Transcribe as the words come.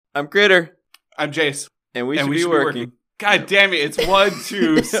I'm Critter. I'm Jace. And we should be working. God damn it, it's 1,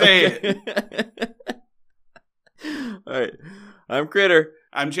 2, say it. All right. I'm Critter.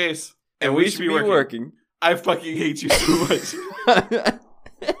 I'm Jace. And we should be working. I fucking hate you so much.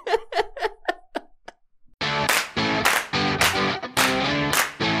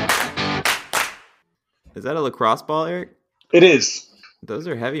 Is that a lacrosse ball, Eric? It is. Those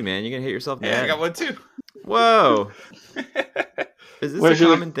are heavy, man. You're going to hit yourself in the Yeah, head. I got one too. Whoa. Is this a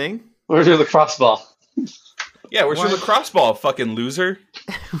common thing? Where's your lacrosse ball? Yeah, where's your lacrosse ball, fucking loser?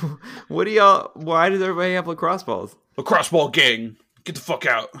 Why does everybody have lacrosse balls? Lacrosse ball gang. Get the fuck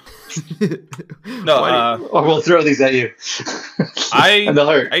out. No, or we'll throw these at you. And they'll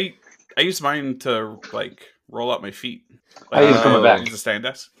hurt. I use mine to, like, roll out my feet. I use it for my back. Use a stand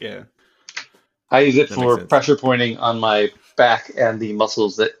desk. Yeah. I use it for pressure pointing on my back and the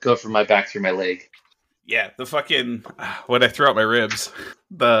muscles that go from my back through my leg. Yeah, the fucking... When I threw out my ribs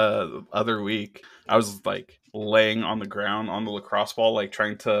the other week, I was, like, laying on the ground on the lacrosse ball, like,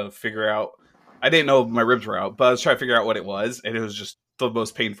 trying to figure out... I didn't know my ribs were out, but I was trying to figure out what it was, and it was just the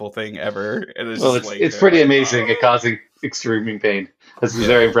most painful thing ever. And it's pretty amazing at causing extreme pain. This is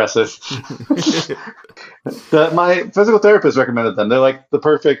very impressive. My physical therapist recommended them. They're like the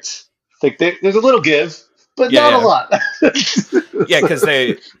perfect... There's a little give, but not a lot. Yeah, because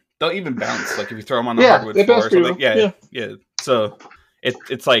they'll even bounce. Like if you throw them on the hardwood floor or something. Yeah. So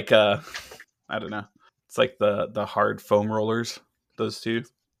it's like I don't know. It's like the hard foam rollers. Those two.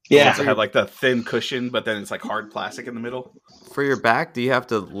 Yeah. They have like the thin cushion, but then it's like hard plastic in the middle. For your back, do you have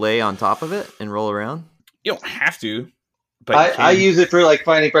to lay on top of it and roll around? You don't have to. But I use it for like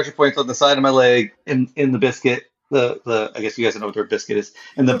finding pressure points on the side of my leg in the biscuit. I guess you guys don't know what their biscuit is.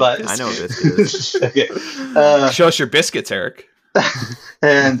 In the butt. I know what biscuit is. Okay. Show us your biscuits, Eric.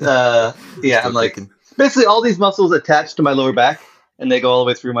 And I'm like basically all these muscles attached to my lower back, and they go all the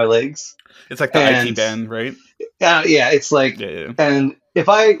way through my legs. It's like the IT band, right? Yeah, it's like, and if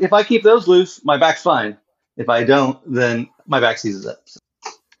I keep those loose, my back's fine. If I don't, then my back seizes up. So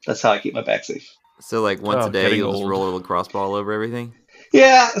that's how I keep my back safe. So like once a day, you'll just roll a lacrosse ball over everything?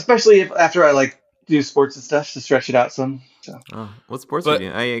 Yeah, especially after I like do sports and stuff to stretch it out some. So. Oh, what sports do you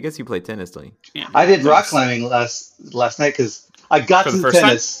do? I guess you play tennis, don't you? Yeah. I did rock climbing last night because I got to the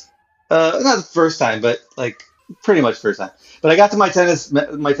tennis. Not the first time, but like pretty much first time. But I got to my tennis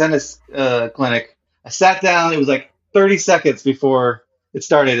clinic. I sat down. It was like 30 seconds before it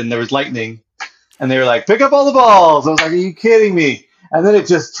started, and there was lightning. And they were like, "Pick up all the balls." I was like, "Are you kidding me?" And then it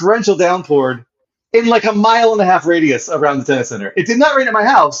just torrential downpoured in like a 1.5 mile radius around the tennis center. It did not rain at my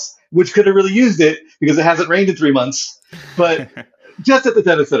house, which could have really used it because it hasn't rained in 3 months. But just at the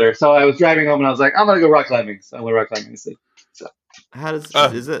tennis center. So I was driving home and I was like, I'm going to go rock climbing. So I went rock climbing instead. So how is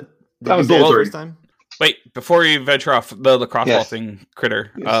it? That was the first time? Wait, before you venture off the lacrosse ball thing,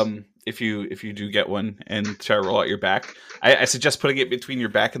 Critter, Yes. If you do get one and try to roll out your back, I suggest putting it between your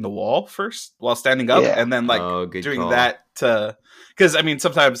back and the wall first while standing up, and then like doing that to, because I mean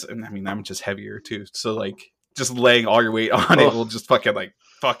sometimes I'm just heavier too, so like just laying all your weight on it will just fucking like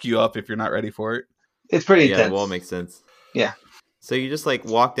fuck you up if you're not ready for it. It's pretty intense. Yeah, the wall makes sense. Yeah. So you just like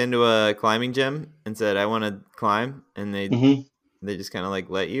walked into a climbing gym and said, "I want to climb," and they just kind of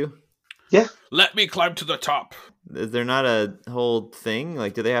like let you. Yeah. Let me climb to the top. Is there not a whole thing?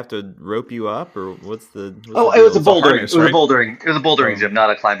 Like, do they have to rope you up, or what's the? It was a bouldering. It was a bouldering gym, not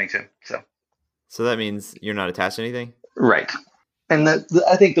a climbing gym. So that means you're not attached to anything, right? And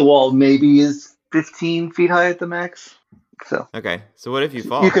I think the wall maybe is 15 feet high at the max. So okay. So what if you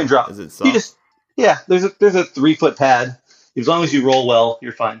fall? You can drop. Is it soft? There's a 3-foot pad. As long as you roll well,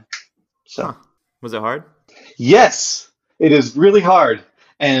 you're fine. So was it hard? Yes, it is really hard.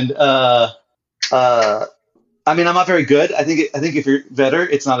 And I mean, I'm not very good. I think if you're better,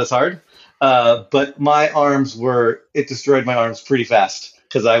 it's not as hard. But my arms it destroyed my arms pretty fast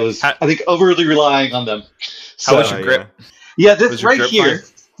because I was, I think, overly relying on them. How was your grip? Yeah, this right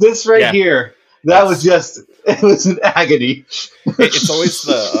here, that was just, it was an agony. It's always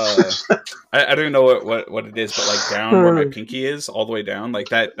the, I don't even know what it is, but like down where my pinky is, all the way down, like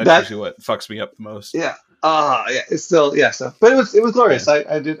that's usually what fucks me up the most. Yeah. It's still, so, but it was glorious.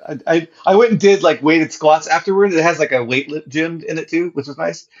 I went and did like weighted squats afterward. It has like a weight lift gym in it too, which was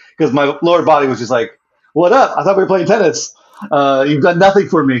nice because my lower body was just like, "What up? I thought we were playing tennis. You've done nothing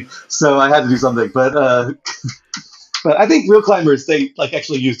for me." So I had to do something. But but I think real climbers, they like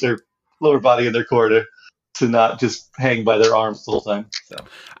actually use their lower body and their core to not just hang by their arms the whole time. So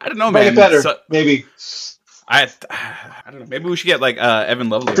I don't know, man. Make it better, maybe. I don't know. Maybe we should get like Evan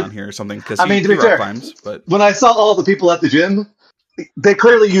Lovely on here or something because to be fair, climbs. But when I saw all the people at the gym, they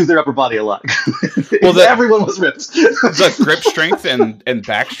clearly use their upper body a lot. Well, everyone was ripped. The grip strength and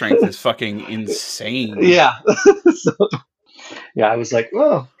back strength is fucking insane. Yeah. So, yeah, I was like,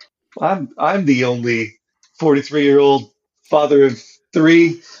 well, I'm the only 43-year-old father of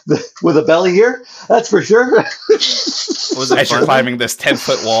 3 with a belly here. That's for sure. Was it as you're climbing this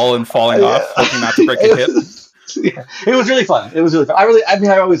 10-foot wall and falling off, hoping not to break a hip? Yeah, it was really fun. It was really fun.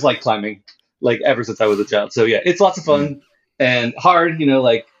 I always liked climbing, like ever since I was a child. So yeah, it's lots of fun and hard.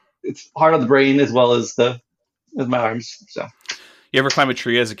 Like it's hard on the brain as well as my arms. So. You ever climb a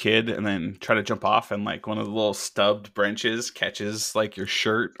tree as a kid and then try to jump off and like one of the little stubbed branches catches like your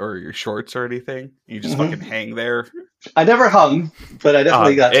shirt or your shorts or anything? You just fucking hang there. I never hung, but I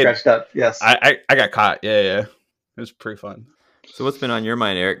definitely got scratched up. Yes. I got caught. Yeah. It was pretty fun. So what's been on your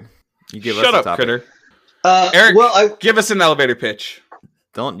mind, Eric? You give Shut us up, topic. Critter. Eric, give us an elevator pitch.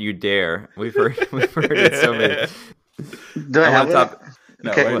 Don't you dare. We've heard it so many. Do I have top?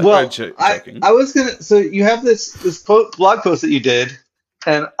 No, okay. Well, I was gonna. So you have this blog post that you did,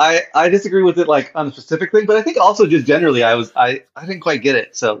 and I disagree with it like on a specific thing, but I think also just generally I didn't quite get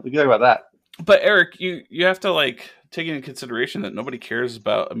it. So we can talk about that. But Eric, you have to like take into consideration that nobody cares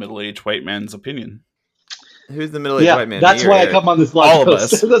about a middle-aged white man's opinion. Who's the middle-aged white man? That's why I come on this blog all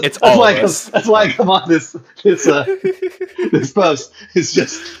post. Of us. It's all of us. That's why I come on this this post. It's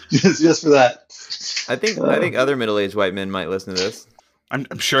just for that. I think other middle-aged white men might listen to this.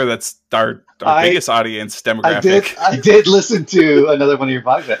 I'm sure that's our biggest audience demographic. I did listen to another one of your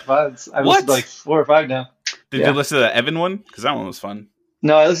podcasts. I listened to like 4 or 5 now. Did you listen to the Evan one? Because that one was fun.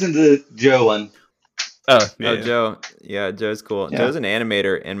 No, I listened to the Joe one. Joe. Yeah, Joe's cool. Yeah. Joe's an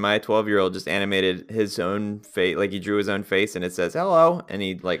animator, and my 12-year-old just animated his own face. Like he drew his own face, and it says "hello," and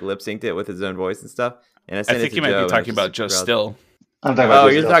he like lip synced it with his own voice and stuff. And I think you might be talking about Joe Still. I'm talking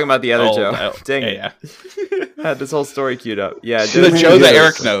about you're talking about the other Joe. Dang it! Yeah. I had this whole story queued up. Yeah, the Joe that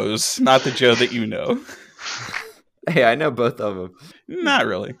Eric knows, not the Joe that you know. Hey, I know both of them. Not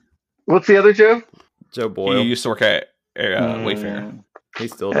really. What's the other Joe? Joe Boyle. He used to work at Wayfair. He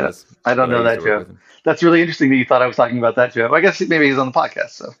still does. I don't know that Joe. That's really interesting that you thought I was talking about that Joe. I guess maybe he's on the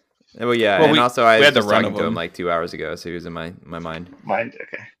podcast. So. Well, yeah, and also I was talking to him like 2 hours ago, so he was in my mind.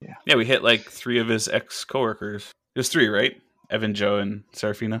 Okay. Yeah, we hit like 3 of his ex-coworkers. It was 3, right? Evan, Joe, and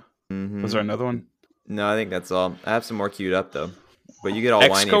Serafina. Mm-hmm. Was there another one? No, I think that's all. I have some more queued up though. But you get all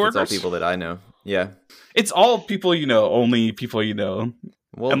whiny if it's all people that I know. Yeah. It's all people you know, only people you know.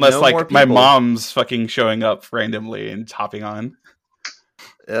 Well, unless like my mom's fucking showing up randomly and hopping on.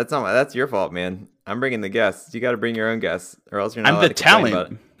 That's your fault, man. I'm bringing the guests. You got to bring your own guests, or else you're not. I'm the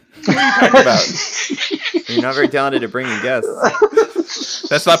talent. What are you talking about? You're not very talented at bringing guests.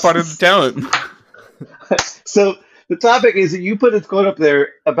 That's not part of the talent. So the topic is that you put a quote up there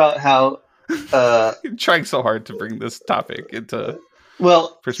about how you're trying so hard to bring this topic into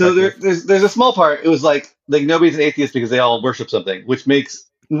so there's a small part. It was like nobody's an atheist because they all worship something, which makes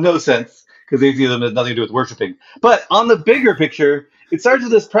no sense because atheism has nothing to do with worshiping. But on the bigger picture, it starts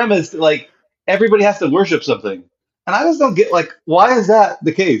with this premise that like everybody has to worship something, and I just don't get like why is that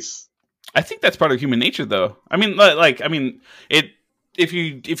the case? I think that's part of human nature, though. I mean, if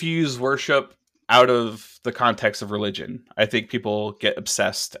you use worship out of the context of religion, I think people get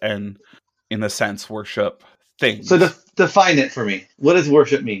obsessed and, in a sense, worship things. So define it for me. What does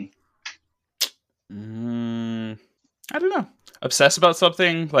worship mean? I don't know. Obsess about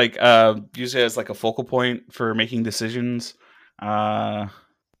something, like use it as like a focal point for making decisions. How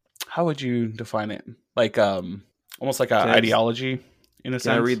would you define it? Like almost like an ideology in a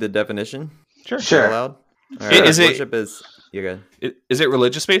sense. Can I read the definition? Sure. Aloud? Right. Worship is is it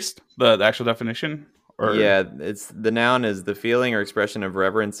religious based? The actual definition? Or? Yeah, it's the noun is the feeling or expression of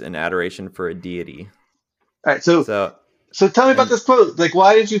reverence and adoration for a deity. All right, so tell me about this quote. Like,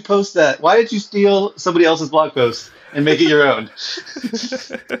 why did you post that? Why did you steal somebody else's blog post and make it your own?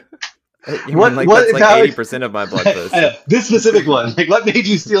 That's like 80% of my blog posts. I know. This specific one. Like, what made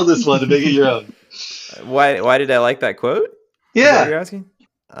you steal this one and make it your own? Why did I like that quote? Yeah. Is that what you're asking?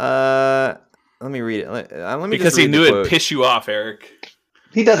 Let me read it. Let me because just read he knew it'd piss you off, Eric.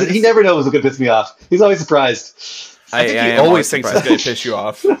 He doesn't. He never knows what's going to piss me off. He's always surprised. I think he always thinks it's going to piss you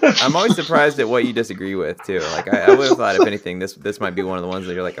off. I'm always surprised at what you disagree with too. Like I would have thought, if anything, this might be one of the ones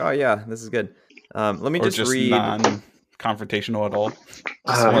that you're like, oh yeah, this is good. Let me just read non-confrontational at all.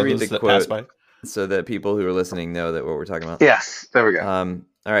 Let me read the quote so that people who are listening know that what we're talking about. Yes, there we go.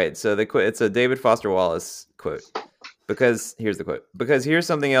 All right, so the quote. It's a David Foster Wallace quote. Here's the quote. Because here's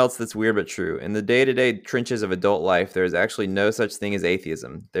something else that's weird but true. In the day-to-day trenches of adult life, there is actually no such thing as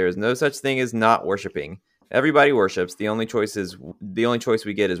atheism. There is no such thing as not worshiping. Everybody worships. The only choice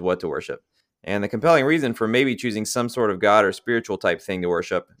we get is what to worship. And the compelling reason for maybe choosing some sort of God or spiritual type thing to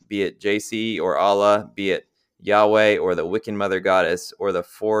worship, be it JC or Allah, be it Yahweh or the Wiccan Mother Goddess or the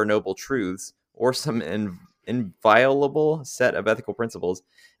Four Noble Truths or some inviolable set of ethical principles,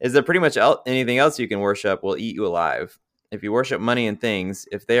 is that pretty much anything else you can worship will eat you alive. If you worship money and things,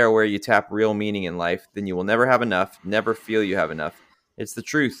 if they are where you tap real meaning in life, then you will never have enough, never feel you have enough. It's the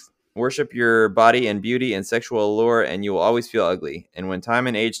truth. Worship your body and beauty and sexual allure, and you will always feel ugly. And when time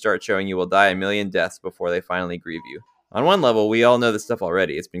and age start showing, you will die a million deaths before they finally grieve you. On one level, we all know this stuff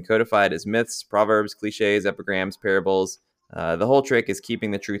already. It's been codified as myths, proverbs, cliches, epigrams, parables. The whole trick is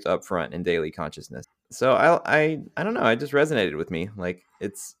keeping the truth up front in daily consciousness. So I don't know. It just resonated with me. Like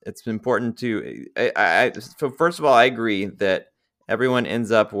it's important to. So first of all, I agree that everyone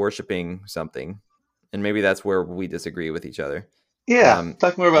ends up worshiping something, and maybe that's where we disagree with each other. Yeah,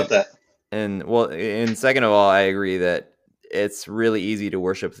 talk more about that. And second of all, I agree that it's really easy to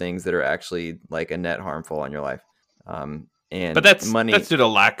worship things that are actually like a net harmful on your life. But that's due to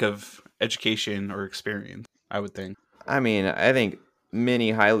lack of education or experience, I would think. I mean, I think many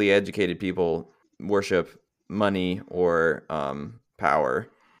highly educated people worship money or power,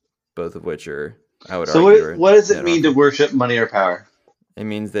 both of which are, I would argue. So what does it mean to worship money or power? It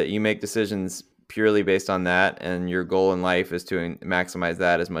means that you make decisions purely based on that, and your goal in life is to maximize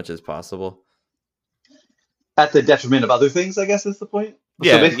that as much as possible. At the detriment of other things, I guess is the point.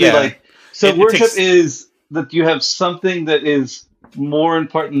 Yeah, so basically, worship is that you have something that is more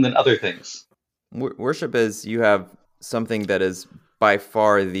important than other things. Worship is you have something that is by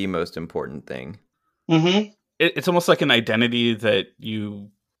far the most important thing. Mm-hmm. It's almost like an identity that you.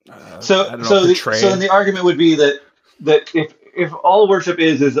 So then the argument would be that if all worship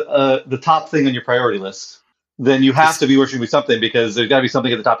is the top thing on your priority list, then you have to be worshiping something because there's got to be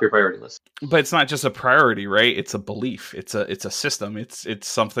something at the top of your priority list. But it's not just a priority, right? It's a belief. It's a system. It's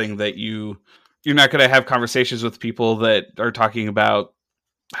something that you're not going to have conversations with people that are talking about,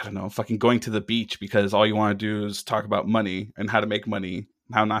 I don't know, fucking going to the beach because all you want to do is talk about money and how to make money,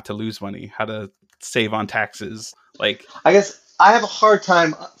 how not to lose money, how to save on taxes. Like, I guess I have a hard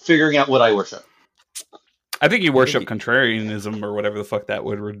time figuring out what I worship. I think you worship contrarianism or whatever the fuck that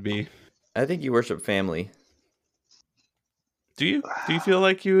word would be. I think you worship family. Do you? Do you feel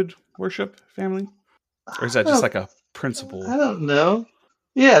like you would worship family? Or is that just like a principle? I don't know.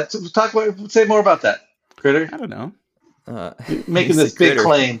 Yeah, say more about that, Critter. I don't know. Making this big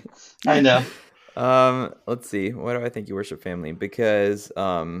claim. I know. Let's see. Why do I think you worship family? Because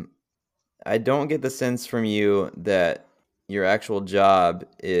I don't get the sense from you that your actual job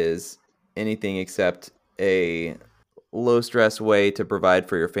is anything except a low-stress way to provide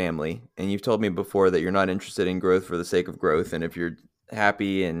for your family. And you've told me before that you're not interested in growth for the sake of growth. And if you're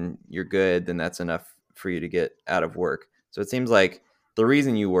happy and you're good, then that's enough for you to get out of work. So it seems like the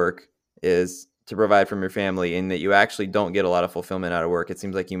reason you work is to provide from your family, and that you actually don't get a lot of fulfillment out of work. It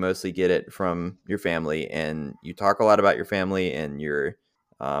seems like you mostly get it from your family, and you talk a lot about your family, and you're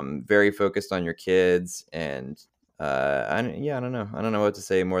very focused on your kids. And I don't know. I don't know what to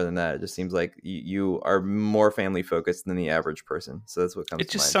say more than that. It just seems like you are more family focused than the average person. So that's what comes to mind.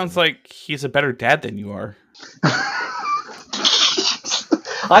 It just sounds like he's a better dad than you are.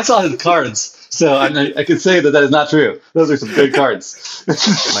 I saw his cards, so I can say that is not true. Those are some good cards.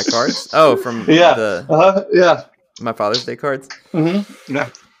 My cards? Oh, from my Father's Day cards? Mm-hmm. Yeah.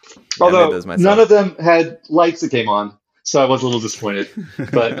 Although none of them had lights that came on, so I was a little disappointed.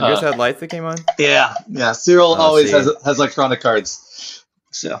 But you guys had lights that came on? Yeah. Cyril always has electronic cards.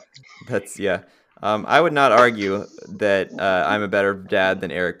 So that's I would not argue that I'm a better dad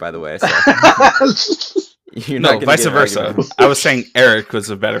than Eric, by the way. So. Vice versa. I was saying Eric was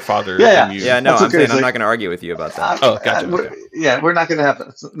a better father than you. Yeah, no, I'm saying I'm not going to argue with you about that. Gotcha. We're not going to have.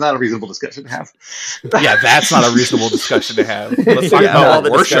 It's not a reasonable discussion to have. Yeah, that's not a reasonable discussion to have. Let's talk about all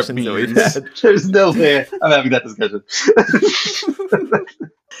the worship means. There's no way I'm having that discussion.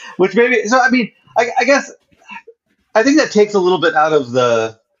 Which maybe. So I mean, I guess I think that takes a little bit out of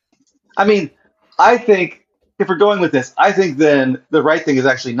the. I mean, I think. If we're going with this, I think then the right thing is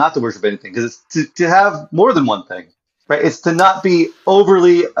actually not to worship anything, because it's to have more than one thing, right? It's to not be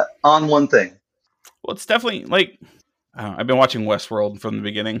overly on one thing. Well, it's definitely like, I've been watching Westworld from the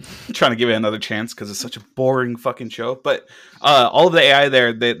beginning, trying to give it another chance because it's such a boring fucking show. But all of the AI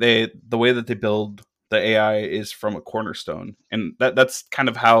there, the way that they build the AI is from a cornerstone, and that's kind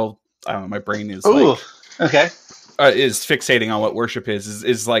of how my brain is. Ooh, okay. Is fixating on what worship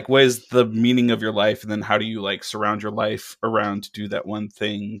is like, what is the meaning of your life, and then how do you like surround your life around to do that one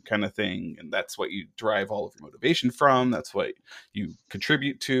thing kind of thing, and that's what you derive all of your motivation from, that's what you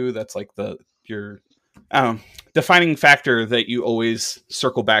contribute to, that's like your defining factor that you always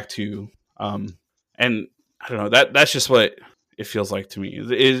circle back to And I don't know, that's just what it feels like to me.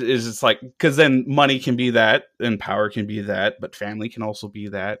 Is it's like, because then money can be that, and power can be that, but family can also be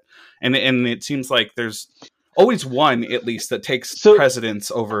that, and it seems like there's always one at least that takes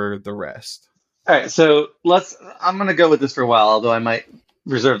precedence over the rest. All right, so I'm going to go with this for a while, although I might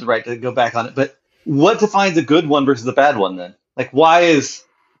reserve the right to go back on it. But what defines a good one versus a bad one then? Like, why is,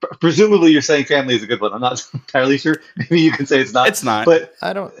 presumably you're saying family is a good one. I'm not entirely sure. Maybe you can say it's not. It's not. But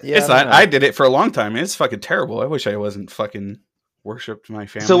I don't. Yeah, it's not. I did it for a long time. It's fucking terrible. I wish I wasn't fucking worshipped my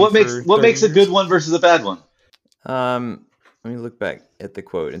family. So what makes a good one versus a bad one? Let me look back at the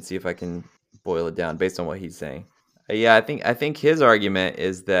quote and see if I can boil it down based on what he's saying. Yeah, I think his argument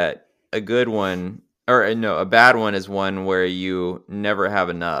is that a good one, or no, a bad one is one where you never have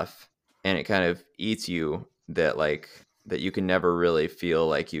enough, and it kind of eats you, that you can never really feel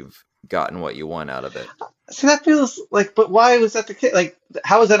like you've gotten what you want out of it. See, that feels like, but why was that the case? Like,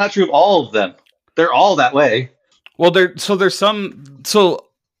 how is that not true of all of them? They're all that way. Well,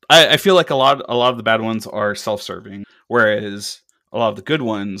 I feel like a lot of the bad ones are self-serving, whereas a lot of the good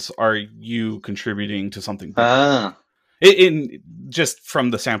ones are you contributing to something bigger. In just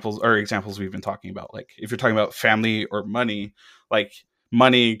from the samples or examples we've been talking about, like if you're talking about family or money, like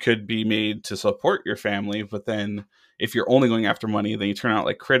money could be made to support your family, but then if you're only going after money, then you turn out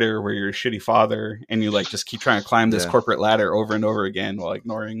like Critter, where you're a shitty father and you like just keep trying to climb this corporate ladder over and over again while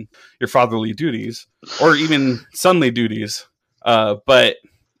ignoring your fatherly duties or even sonly duties. But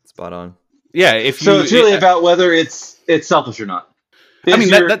spot on. Yeah, it's really about whether it's selfish or not.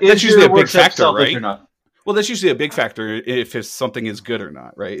 That's usually a big factor, right? Or not? Well, that's usually a big factor if something is good or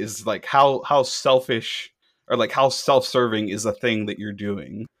not, right? Is like how selfish or like how self-serving is the thing that you're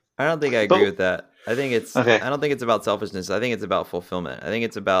doing. I don't think I agree with that. I think it's I don't think it's about selfishness. I think it's about fulfillment. I think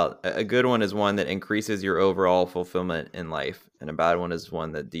it's about, a good one is one that increases your overall fulfillment in life, and a bad one is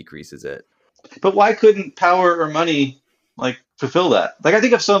one that decreases it. But why couldn't power or money like fulfill that? Like, I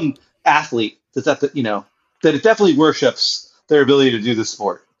think of some athlete that's at the, that it definitely worships their ability to do the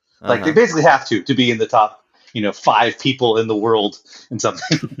sport. Like, they basically have to be in the top, 5 people in the world in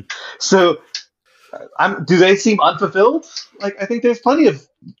something. So, do they seem unfulfilled? Like, I think there's plenty of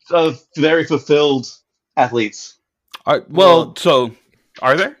very fulfilled athletes. So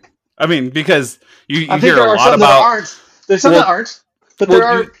are there? I mean, because you hear a lot about. There's some that aren't, but there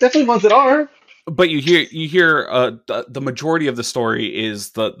are definitely ones that are. But you hear the majority of the story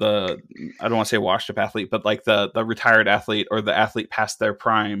is the I don't want to say washed up athlete, but like the retired athlete or the athlete past their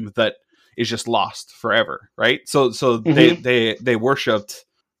prime that is just lost forever, right? So they worshipped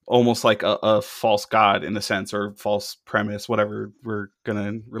almost like a false god in a sense, or false premise, whatever we're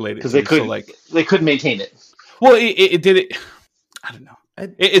gonna relate it to. Because they couldn't maintain it. Well, it did it. I don't know.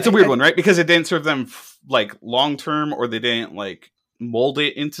 It's a weird one, right? Because it didn't serve them like long term, or they didn't like mold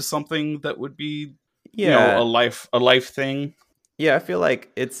it into something that would be a life thing. Yeah, I feel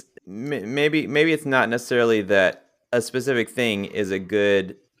like it's maybe it's not necessarily that a specific thing is a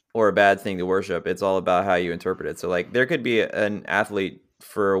good or a bad thing to worship. It's all about how you interpret it. So like there could be an athlete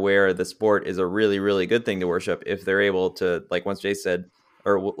for where the sport is a really, really good thing to worship if they're able to, like once Jay said,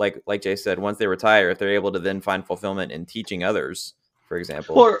 or like Jay said, once they retire, if they're able to then find fulfillment in teaching others, for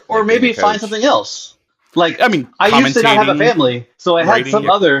example, or like maybe find something else. Like, I mean, I used to not have a family, so I had some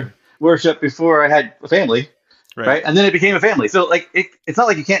other worship before I had a family, right? And then it became a family. So, like, it's not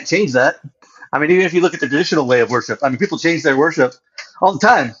like you can't change that. I mean, even if you look at the traditional way of worship, I mean, people change their worship all the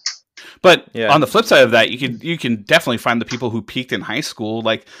time. But on the flip side of that, you can definitely find the people who peaked in high school.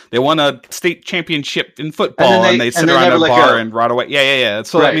 Like, they won a state championship in football, and they sit around a bar and rot away. Yeah.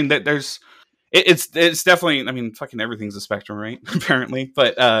 So, I mean, it's definitely, I mean, fucking everything's a spectrum, right? Apparently.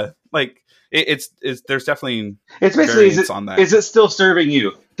 But, like, It's there's definitely variance on that. Is it still serving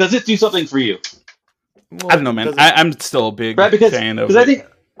you? Does it do something for you? Well, I don't know, man. I'm still a big fan of it. Because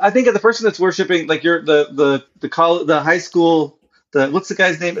I think of the person that's worshiping, like you're the high school, what's the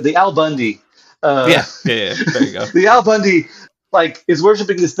guy's name? The Al Bundy. Yeah. There you go. The Al Bundy is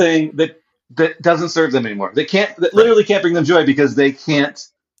worshiping this thing that doesn't serve them anymore. Literally can't bring them joy because they can't.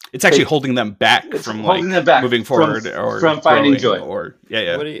 It's actually holding them back from moving forward from finding joy. Or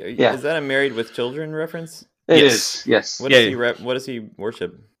Is that a Married with Children reference? It is. Yes. What does he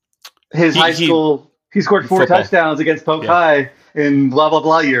worship? His high school. He scored 4 touchdowns against Polk High in blah blah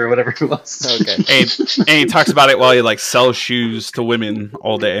blah year or whatever it was. Okay. and he talks about it while he like sells shoes to women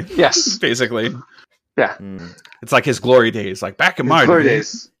all day. Yes. Basically. Yeah. It's like his glory days, like back in my glory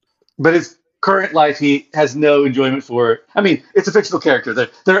days. But his current life, he has no enjoyment for. I mean, it's a fictional character. They're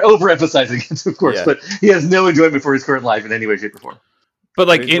overemphasizing it, of course, but he has no enjoyment for his current life in any way, shape, or form. But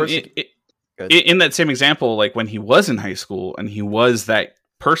like in that same example, like when he was in high school and he was that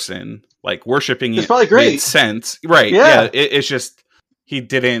person, like worshiping it's probably great. Made sense, right? Yeah, it's just he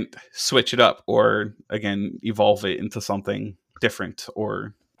didn't switch it up or again evolve it into something different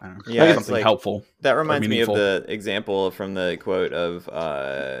or something like, helpful. That reminds me of the example from the quote of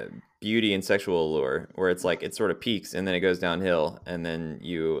beauty and sexual allure, where it's like it sort of peaks and then it goes downhill, and then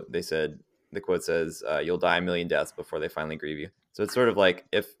the quote says you'll die a million deaths before they finally grieve you. So it's sort of like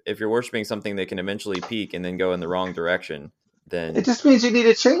if you're worshiping something that can eventually peak and then go in the wrong direction, then it just means you need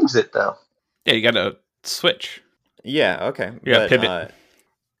to change it, though. Yeah, you got to switch. Yeah, okay. Yeah, pivot.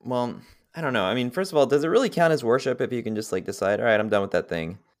 Well, I don't know. I mean, first of all, does it really count as worship if you can just like decide, all right, I'm done with that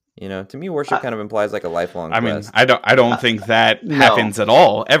thing? You know, to me, worship kind of implies like a lifelong quest. I don't think that happens at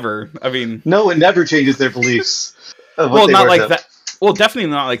all, ever. I mean, no one ever changes their beliefs. Well, not like that. Well,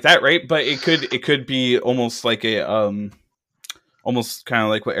 definitely not like that, right? But it could be almost like a almost kind of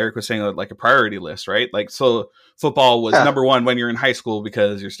like what Eric was saying, like a priority list, right? Like, so football was number one when you're in high school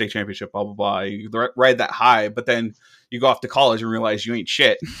because your state championship, blah blah blah. You ride that high, but then you go off to college and realize you ain't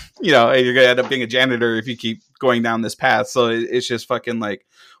shit. You know, and you're gonna end up being a janitor if you keep going down this path. So it's just fucking like,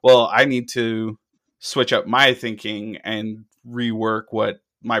 well, I need to switch up my thinking and rework what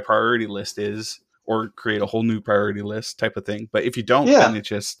my priority list is, or create a whole new priority list type of thing. But if you don't, then it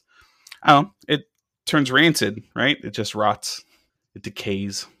just, it turns rancid, right? It just rots, it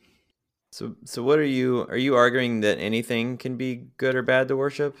decays. So what are you arguing that anything can be good or bad to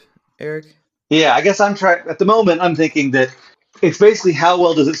worship, Eric? Yeah, I guess at the moment, I'm thinking that it's basically how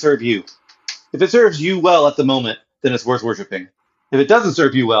well does it serve you? If it serves you well at the moment, then it's worth worshiping. If it doesn't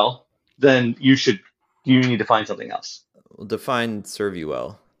serve you well, then you need to find something else. Well, define serve you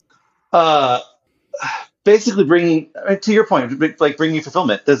well. Basically to your point, like bring you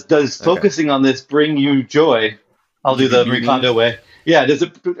fulfillment. Does focusing on this bring you joy? I'll do the Marie Kondo way. Yeah, does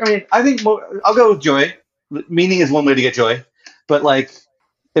it? I mean, I think I'll go with joy. Meaning is one way to get joy, but like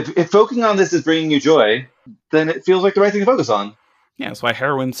if focusing on this is bringing you joy, then it feels like the right thing to focus on. Yeah, that's why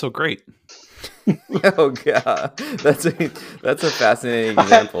heroin's so great. Oh god, that's a fascinating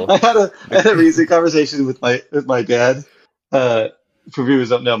example. I had a recent conversation with my dad. For viewers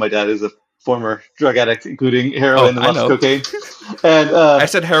who don't know, my dad is a former drug addict, including heroin and lots of cocaine. And I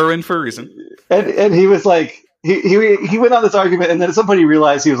said heroin for a reason. And he was like, he went on this argument, and then at some point he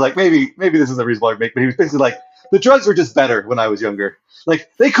realized he was like, maybe this is a reasonable argument, but he was basically like, the drugs were just better when I was younger.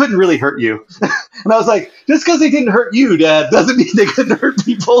 Like, they couldn't really hurt you. And I was like, just because they didn't hurt you, Dad, doesn't mean they couldn't hurt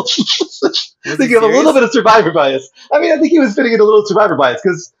people. I think you have a little bit of survivor bias. I mean, I think he was fitting in a little survivor bias,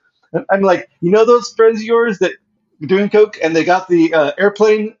 because I'm like, those friends of yours that were doing coke and they got the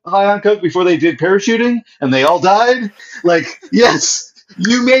airplane high on coke before they did parachuting and they all died? Like, yes,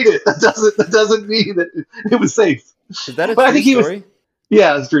 you made it. That doesn't mean that it was safe. Is that a true story?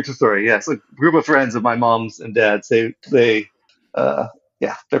 Yeah, it's a true story. Yes, a group of friends of my mom's and dad's. Their plane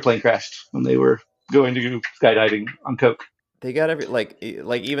crashed when they were going to go skydiving on coke. They got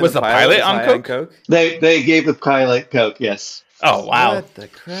even was the pilot on coke? They gave the pilot coke. Yes. Oh wow! What the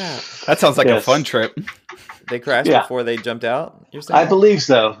crap? That sounds like a fun trip. They crashed before they jumped out. You're saying? I believe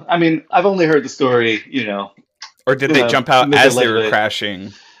so. I mean, I've only heard the story. Or did they jump out as they were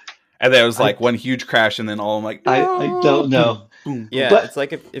crashing? And there was like one huge crash, and then all I'm like, no. I don't know. Boom. Yeah, but it's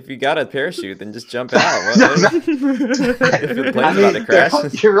like if you got a parachute, then just jump out. If the plane's about to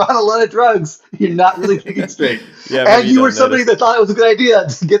crash, you're on a lot of drugs. You're not really thinking straight. And you were somebody that thought it was a good idea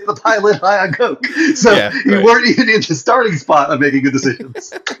to get the pilot high on coke. So you weren't even in the starting spot of making good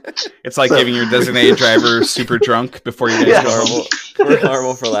decisions. It's like giving your designated driver super drunk before you get horrible. We're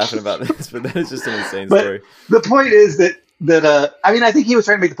horrible for laughing about this, but that is just an insane story. The point is that I mean, I think he was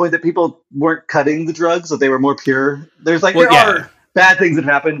trying to make the point that people weren't cutting the drugs, so they were more pure. There's there are bad things that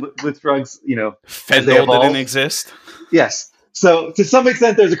happened with drugs, Fentanyl didn't exist. Yes. So to some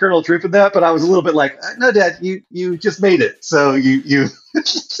extent, there's a kernel of truth in that, but I was a little bit like, no, Dad, you just made it. So you.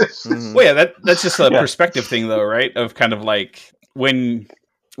 Well, yeah, that's just a perspective thing, though, right? Of kind of like when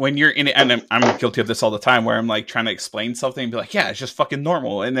you're in it, and I'm guilty of this all the time, where I'm like trying to explain something and be like, yeah, it's just fucking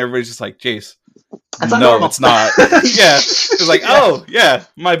normal, and everybody's just like, Jace. No, it's not. Yeah. It's like, oh, yeah,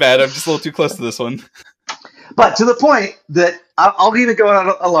 my bad. I'm just a little too close to this one. But to the point that I'll even go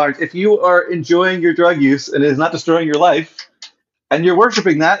out a large. If you are enjoying your drug use and it is not destroying your life, and you're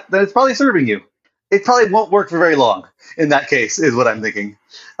worshiping that, then it's probably serving you. It probably won't work for very long in that case, is what I'm thinking.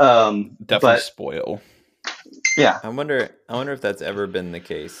 Definitely spoil. Yeah. I wonder if that's ever been the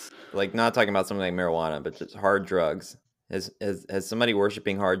case. Like, not talking about something like marijuana, but just hard drugs. Has somebody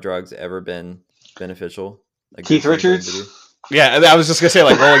worshiping hard drugs ever been beneficial? Like Keith Richards? Yeah, I was just gonna say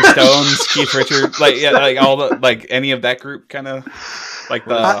like Rolling Stones, Keith Richards, like all the any of that group, kind of like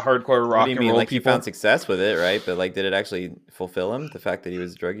the hardcore rock and roll like people. He found success with it, right? But like, did it actually fulfill him? The fact that he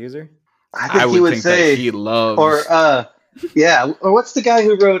was a drug user? I think he would say he loves. Or yeah. Or what's the guy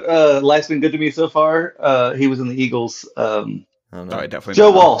who wrote "Life's Been Good to Me So Far"? He was in the Eagles. I definitely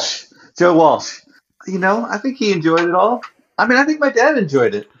Joe Walsh. Joe Walsh. I think he enjoyed it all. I mean, I think my dad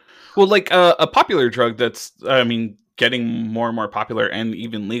enjoyed it. Well, like a popular drug that's, getting more and more popular and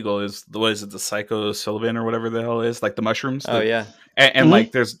even legal is the psilocybin or whatever the hell is, like the mushrooms. Oh yeah. And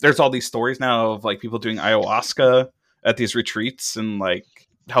like there's all these stories now of like people doing ayahuasca at these retreats and like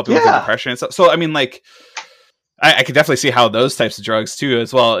helping with depression and stuff. So I mean, like I could definitely see how those types of drugs too,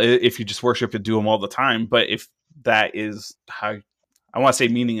 as well, if you just worship and do them all the time. But if that is how, I want to say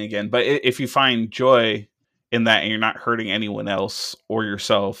meaning again, but if you find joy in that and you're not hurting anyone else or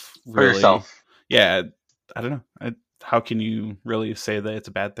yourself, really, or yourself, yeah, I don't know. How can you really say that it's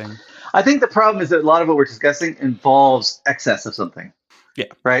a bad thing? I think the problem is that a lot of what we're discussing involves excess of something. Yeah.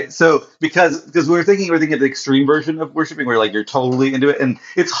 Right. So because we're thinking of the extreme version of worshiping, where like you're totally into it, and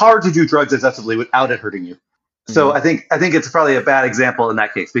it's hard to do drugs excessively without it hurting you. So I think it's probably a bad example in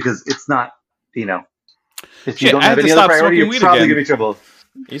that case, because it's not, if you don't have any other priority, you're probably going to be trouble.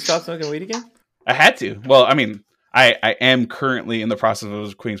 You stopped smoking weed again? I had to. Well, I mean, I am currently in the process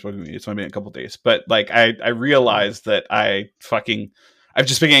of quitting smoking weed. It's only been a couple of days, but like I realized that I've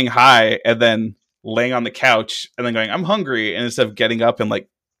just been getting high and then laying on the couch and then going, I'm hungry, and instead of getting up and like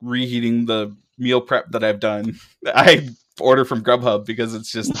reheating the meal prep that I've done, I order from Grubhub because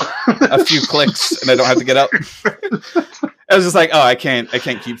it's just a few clicks and I don't have to get up. I was just like, oh, I can't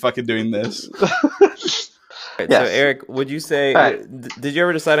keep fucking doing this. Right, yes. So Eric, would you say did you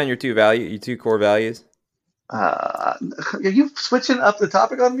ever decide on your two core values? Are you switching up the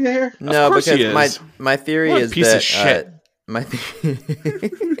topic on me here? No, because my theory is piece that of shit.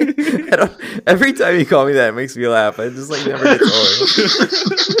 Every time you call me that, it makes me laugh. I just like never get old.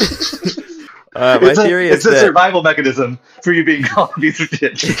 My theory is it's a survival mechanism for you being called a piece of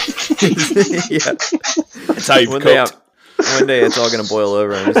shit. Yeah, that's how you've coped. One day it's all going to boil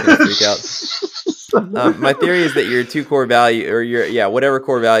over. I'm just going to freak out. My theory is that your two core value, or whatever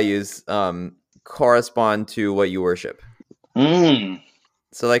core values, correspond to what you worship.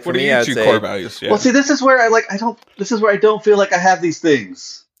 So, like, for me, I would say core values. Yeah. Well, see, this is where I don't feel like I have these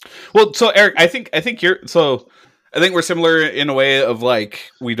things. Well, so Eric, I think we're similar in a way of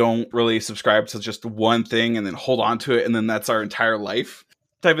like we don't really subscribe to just one thing and then hold on to it and then that's our entire life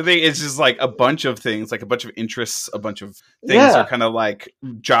type of thing. It's just like a bunch of things, like a bunch of interests, a bunch of things are kind of like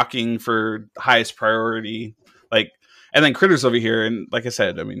jockeying for highest priority. Like, and then Critters over here, and like I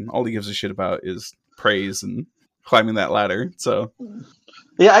said, I mean, all he gives a shit about is praise and climbing that ladder. So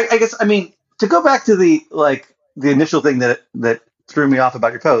yeah, I guess, I mean, to go back to the initial thing that threw me off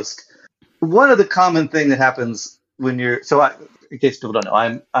about your post, one of the common thing that happens when you're, in case people don't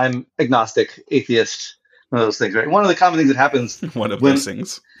know, I'm agnostic, atheist, one of those things, right? One of the common things that happens those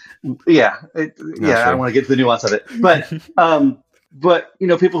things. Yeah. I don't want to get to the nuance of it, but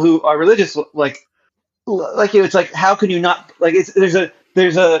people who are religious, like it's like, how can you not, like,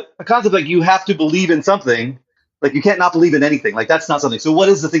 there's a concept like you have to believe in something. Like, you can't not believe in anything. Like, that's not something. So what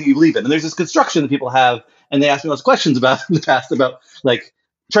is the thing you believe in? And there's this construction that people have, and they ask me lots of questions about in the past about, like,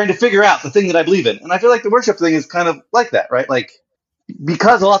 trying to figure out the thing that I believe in. And I feel like the worship thing is kind of like that, right? Like,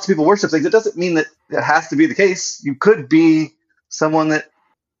 because lots of people worship things, it doesn't mean that it has to be the case. You could be someone that,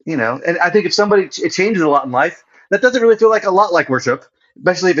 and I think if it changes a lot in life, that doesn't really feel like a lot like worship,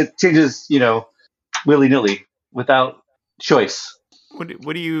 especially if it changes, willy-nilly without choice. What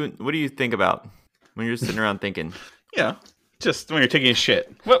do you think about when you're sitting around thinking? Yeah, just when you're taking a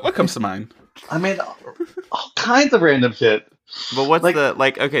shit. What comes to mind? I mean, all kinds of random shit. But what's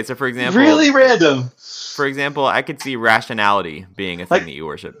okay, so for example... Really random. For example, I could see rationality being a thing that you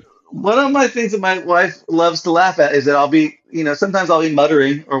worship. One of my things that my wife loves to laugh at is that I'll be, sometimes I'll be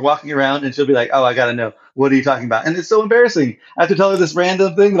muttering or walking around and she'll be like, oh, I got to know. What are you talking about? And it's so embarrassing. I have to tell her this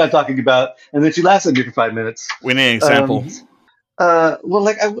random thing that I'm talking about, and then she laughs at me for 5 minutes. We need an example. What's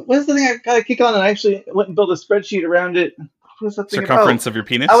the thing I got to kick on? And I actually went and built a spreadsheet around it. What was that thing Circumference of your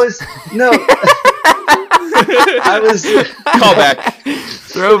penis? Callback.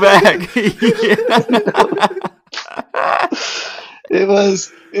 Throwback. It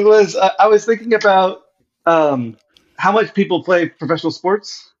was. I was thinking about how much people play professional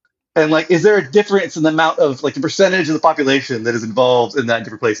sports, and like, is there a difference in the amount of like the percentage of the population that is involved in that in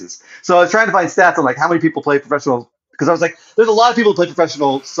different places? So I was trying to find stats on like how many people play professional, because I was like, there's a lot of people who play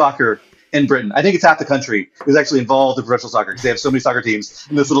professional soccer in Britain. I think it's half the country is actually involved in professional soccer because they have so many soccer teams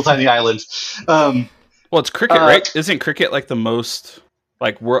in this little tiny island. Well, it's cricket, right? Isn't cricket like the most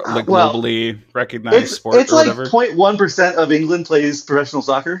globally recognized sport? It's like 0.1% of England plays professional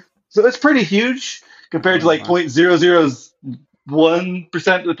soccer, so it's pretty huge compared to like 0.00 1%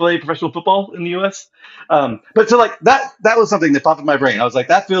 that play professional football in the U.S. But so like that was something that popped in my brain. I was like,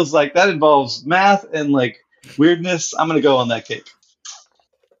 that feels like that involves math and like weirdness. I'm gonna go on that kick.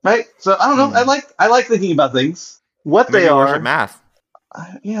 Right. So I don't know. I like thinking about things. What maybe they are. Math.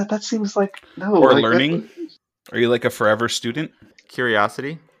 Yeah, that seems like no. Or like, learning. Are you like a forever student?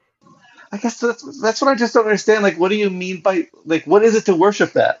 Curiosity. I guess that's what I just don't understand. Like, what do you mean by like what is it to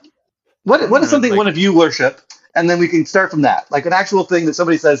worship that? What is something like, one of you worship, and then we can start from that. Like an actual thing that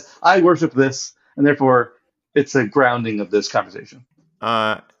somebody says, I worship this, and therefore it's a grounding of this conversation.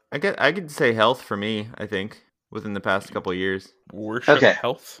 I could say health for me, I think, within the past couple of years. Worship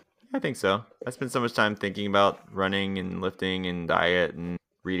health? I think so. I spent so much time thinking about running and lifting and diet and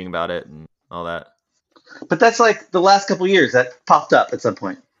reading about it and all that. But that's like the last couple of years that popped up at some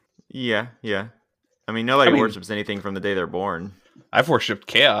point. Yeah. I mean, nobody worships anything from the day they're born. I've worshipped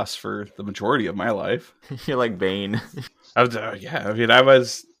chaos for the majority of my life. You're like Bane. I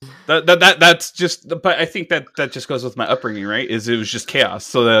was. That's just. But I think that just goes with my upbringing, right? It was just chaos.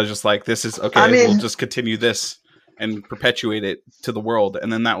 So that I was just like, this is okay. We'll just continue this and perpetuate it to the world.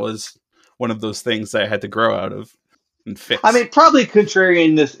 And then that was one of those things that I had to grow out of and fix. I mean, probably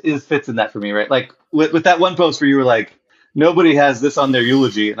contrarianness fits in that for me, right? Like with that one post where you were like, nobody has this on their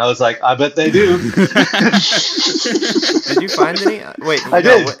eulogy. And I was like, I bet they do. Did you find any? Wait, I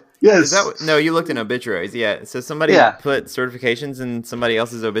did. Yes. No, you looked in obituaries. Yeah. So somebody put certifications in somebody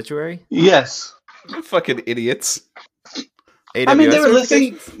else's obituary? Yes. Fucking idiots. AWS I mean, they were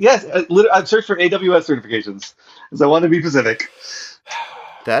listing. Yes. I searched for AWS certifications because I want to be specific.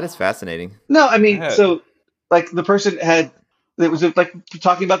 That is fascinating. No, I mean, so like the person it was like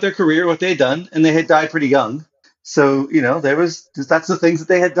talking about their career, what they had done, and they had died pretty young. So, that's the things that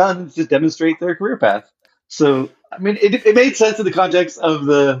they had done to demonstrate their career path. So, I mean, it made sense in the context of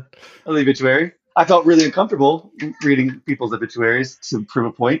the obituary. I felt really uncomfortable reading people's obituaries to prove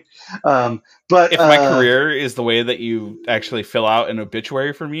a point. But if my career is the way that you actually fill out an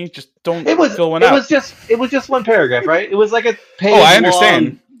obituary for me, just don't fill one out. It was just one paragraph, right? It was like a page. I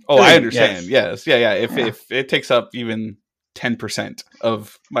understand. I understand. Yes. Yeah. If it takes up even 10%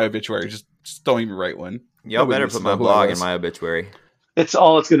 of my obituary, just don't even write one. Y'all better put my blog in my obituary. It's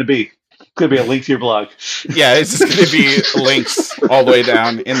all it's going to be. It's going to be a link to your blog. Yeah, it's just going to be links all the way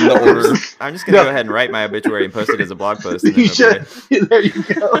down in the order. I'm just going to go ahead and write my obituary and post it as a blog post. You should. There you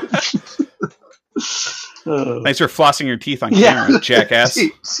go. Thanks for flossing your teeth on camera, jackass.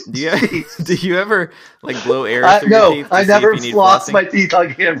 Do you ever like blow air through your teeth? No, I never floss my teeth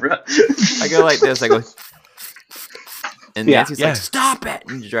on camera. I go like this. I go... And Nancy's like, stop it!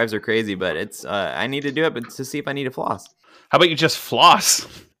 And it drives her crazy, but it's I need to do it to see if I need to floss. How about you just floss?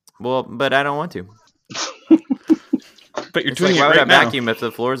 Well, but I don't want to. But you're doing it why right would I now. vacuum if the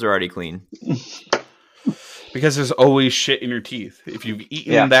floors are already clean? Because there's always shit in your teeth. If you've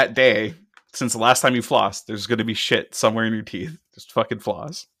eaten that day since the last time you flossed, there's going to be shit somewhere in your teeth. Just fucking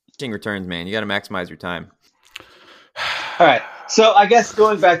floss. Returns, man. You got to maximize your time. All right. So I guess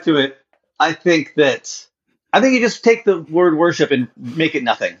going back to it, I think you just take the word worship and make it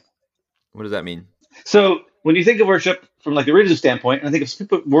nothing. What does that mean? So when you think of worship from like the religious standpoint, and I think of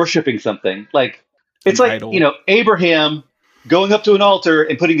people worshiping something, like it's like idol. Abraham going up to an altar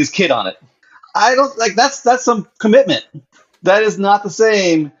and putting his kid on it. I don't like that's some commitment. That is not the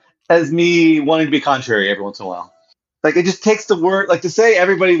same as me wanting to be contrary every once in a while. Like it just takes the word, like to say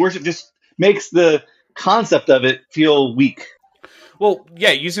everybody worship just makes the concept of it feel weak. Well,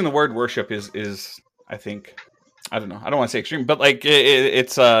 yeah, using the word worship is I think, I don't know. I don't want to say extreme, but like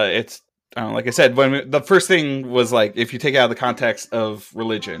it's like I said, when the first thing was like, if you take it out of the context of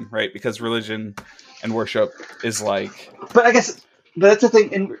religion, right? Because religion and worship is like. But I guess that's the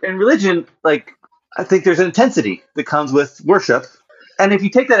thing in religion. Like, I think there's an intensity that comes with worship, and if you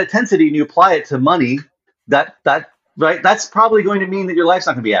take that intensity and you apply it to money, that right, that's probably going to mean that your life's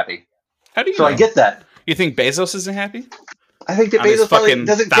not going to be happy. How do you? So I get that. You think Bezos isn't happy? I think that Bezos probably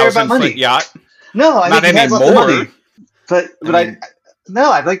doesn't care about money. Yacht. No, I not think he has lots of money. But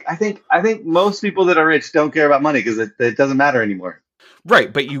I think most people that are rich don't care about money because it doesn't matter anymore.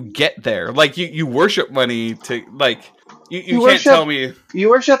 Right, but you get there. Like you worship money to like you can't tell me you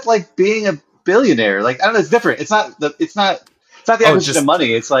worship like being a billionaire. Like I don't know, it's different. It's not the acquisition of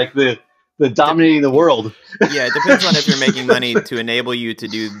money. It's like the dominating the world. Yeah, it depends on if you're making money to enable you to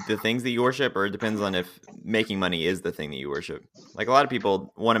do the things that you worship, or it depends on if making money is the thing that you worship. Like a lot of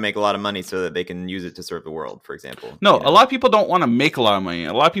people want to make a lot of money so that they can use it to serve the world, for example. No, a lot of people don't want to make a lot of money.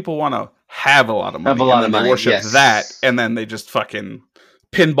 A lot of people want to have a lot of money. They worship that, and then they just fucking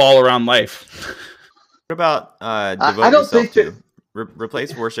pinball around life. What about devote yourself to?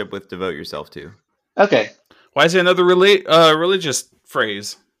 Replace worship with devote yourself to. Okay. Why is it another religious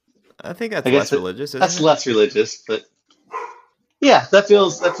phrase? I think that's less religious. That's less religious, but yeah, that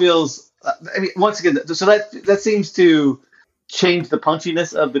feels. I mean, once again, so that seems to change the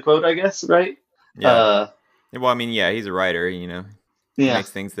punchiness of the quote, I guess, right? Yeah. Well, I mean, yeah, he's a writer, you know. He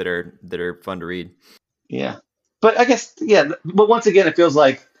makes things that are fun to read. Yeah, but I guess but once again, it feels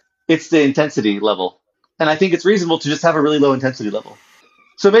like it's the intensity level, and I think it's reasonable to just have a really low intensity level.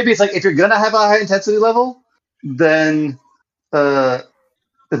 So maybe it's like if you're gonna have a high intensity level, then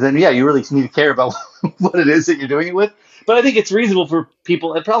yeah, you really need to care about what it is that you're doing it with. But I think it's reasonable for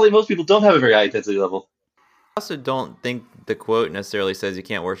people, and probably most people don't have a very high intensity level. I also don't think the quote necessarily says you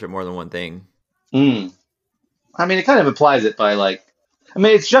can't worship more than one thing. I mean, it kind of implies it by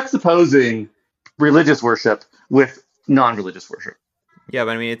it's juxtaposing religious worship with non-religious worship. Yeah,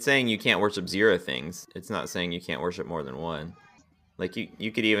 but I mean, it's saying you can't worship 0 things. It's not saying you can't worship more than one. Like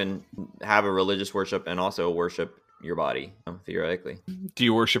you could even have a religious worship and also worship your body, theoretically. Do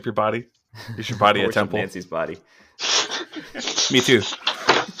you worship your body? Is your body a temple? Nancy's body. Me too.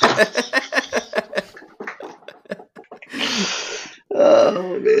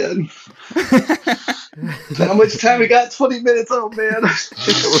 Oh man. How much time we got? 20 minutes. Oh man.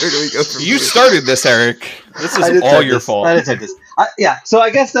 Where do we go from You started this, Eric. This is all your fault. I did type this. So I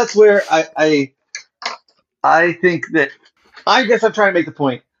guess that's where I think that I'm trying to make the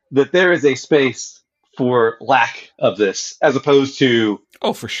point that there is a space for lack of this, as opposed to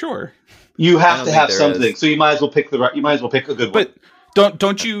for sure. You have to have something, so you might as well pick a good one. But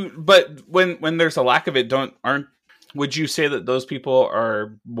don't you? But when there's a lack of it, would you say that those people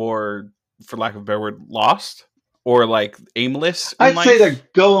are more, for lack of a better word, lost or like aimless? I'd say they're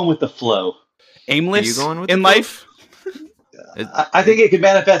going with the flow. Aimless in life. I think it can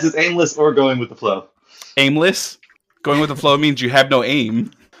manifest as aimless or going with the flow. Aimless, going with the flow means you have no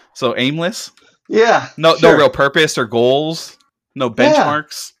aim. So aimless. Yeah. No real purpose or goals. No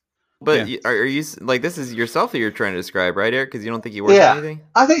benchmarks. But are you like, this is yourself that you're trying to describe, right, Eric? Because you don't think you work on anything?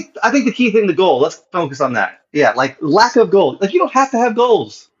 I think the key thing, the goal. Let's focus on that. Yeah, like lack of goals. Like you don't have to have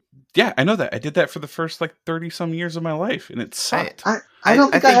goals. Yeah, I know that. I did that for the first 30 some years of my life, and it sucked. I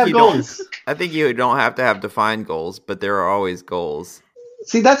don't think I have goals. I think you don't have to have defined goals, but there are always goals.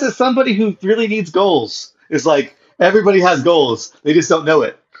 See, that's as somebody who really needs goals. It's like everybody has goals. They just don't know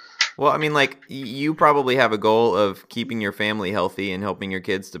it. Well, I mean, like, you probably have a goal of keeping your family healthy and helping your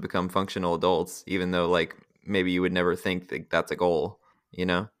kids to become functional adults, even though, like, maybe you would never think that that's a goal, you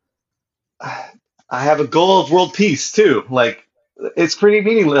know? I have a goal of world peace, too. Like, it's pretty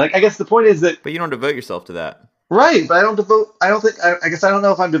meaningless. Like, I guess the point is that... But you don't devote yourself to that. Right, but I don't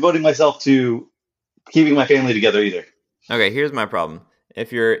know if I'm devoting myself to keeping my family together either. Okay, here's my problem.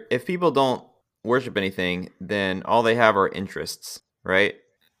 If people don't worship anything, then all they have are interests, right?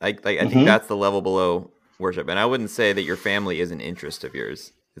 I think that's the level below worship. And I wouldn't say that your family is an interest of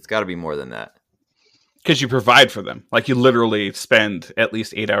yours. It's got to be more than that. Because you provide for them. Like, you literally spend at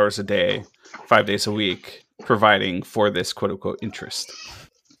least 8 hours a day, 5 days a week, providing for this quote-unquote interest.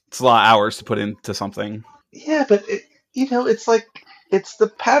 It's a lot of hours to put into something. Yeah, but, it's like, it's the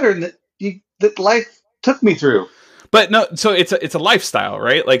pattern that life took me through. But no, so it's a lifestyle,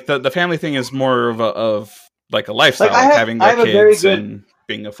 right? Like, the family thing is more of a lifestyle, like having kids and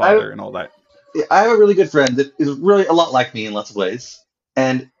being a father and all that. I have a really good friend that is really a lot like me in lots of ways,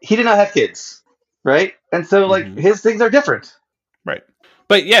 and he did not have kids, right? And so his things are different, right?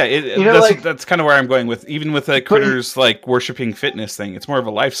 But yeah, that's kind of where I'm going with, even with the Critters worshiping fitness thing. It's more of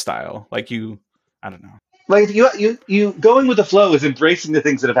a lifestyle. I don't know. Like you going with the flow is embracing the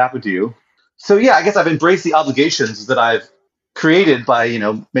things that have happened to you. So yeah, I guess I've embraced the obligations that I've created by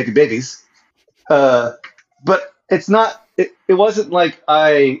making babies, but it's not. It wasn't like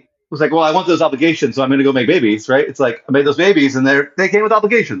I was like, well, I want those obligations, so I'm going to go make babies, right? It's like I made those babies, and they came with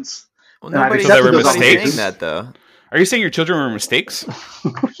obligations. Well, nobody's saying that, though. Are you saying your children were mistakes?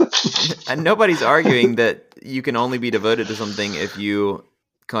 And nobody's arguing that you can only be devoted to something if you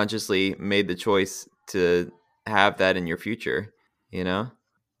consciously made the choice to have that in your future, Yeah.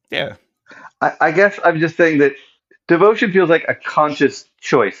 I guess I'm just saying that devotion feels like a conscious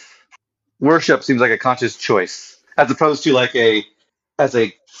choice. Worship seems like a conscious choice, as opposed to as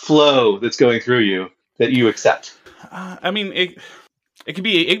a flow that's going through you that you accept. I mean, it could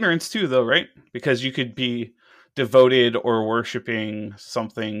be ignorance too, though, right? Because you could be devoted or worshiping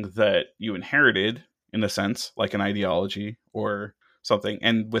something that you inherited, in a sense, like an ideology or something,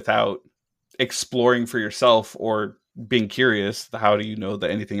 and without exploring for yourself or being curious, how do you know that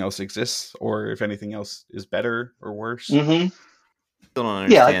anything else exists, or if anything else is better or worse? Mm-hmm. Still don't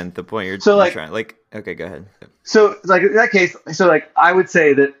understand the point you're trying. Okay, go ahead. So in that case, I would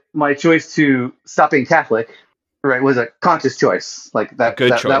say that my choice to stop being Catholic, right, was a conscious choice. Like that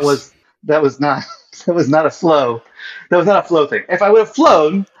was not that was not a flow. That was not a flow thing. If I would have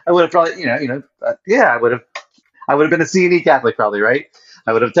flown, I would have probably I would have been a C&E Catholic probably, right?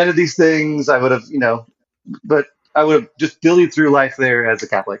 I would have attended these things. I would have but I would have just dilled through life there as a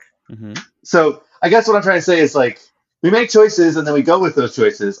Catholic. Mm-hmm. So I guess what I'm trying to say is like we make choices and then we go with those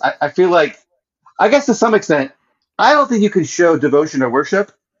choices. I feel like, I guess to some extent, I don't think you can show devotion or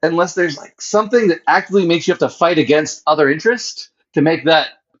worship unless there's like something that actively makes you have to fight against other interests to make that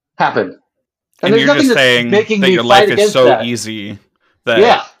happen. And you're just saying that your life is so easy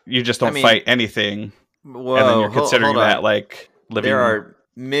that you just don't fight anything. Whoa, and then you're considering that like living. There are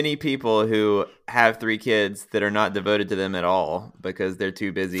many people who have 3 kids that are not devoted to them at all because they're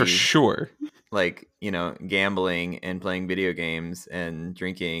too busy. For sure. Like, gambling and playing video games and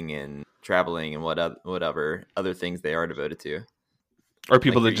drinking and traveling and whatever other things they are devoted to. Or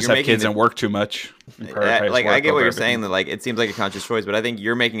people that just have kids and work too much. I get what you're saying, that like it seems like a conscious choice, but I think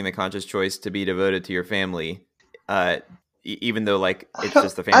you're making the conscious choice to be devoted to your family, even though like it's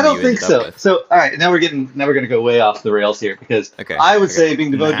just the family. I don't think so. So all right, now we're going to go way off the rails here because I would say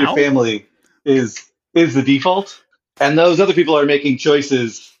being devoted to your family is the default, and those other people are making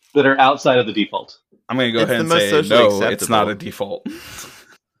choices that are outside of the default. I'm going to go ahead and say no, acceptable. It's not a default.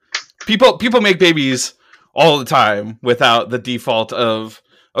 People make babies all the time without the default of,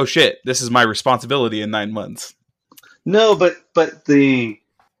 oh shit, this is my responsibility in 9 months. No, but the...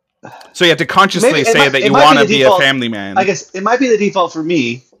 So you have to consciously say that you want to be a family man. I guess it might be the default for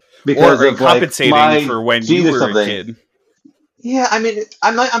me because of compensating for when you were a kid. Yeah, I mean,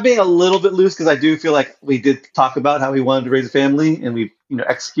 I'm being a little bit loose because I do feel like we did talk about how we wanted to raise a family and we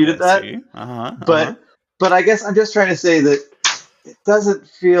executed that. But I guess I'm just trying to say that it doesn't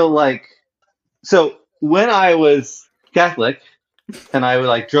feel like... So when I was Catholic and I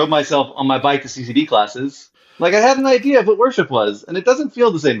like drove myself on my bike to CCD classes, like I had an idea of what worship was, and it doesn't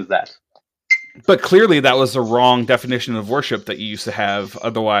feel the same as that. But clearly that was the wrong definition of worship that you used to have.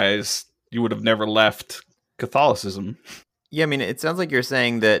 Otherwise, you would have never left Catholicism. Yeah, I mean, it sounds like you're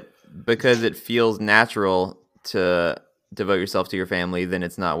saying that because it feels natural to devote yourself to your family, then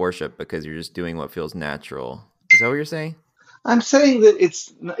it's not worship because you're just doing what feels natural. Is that what you're saying? I'm saying that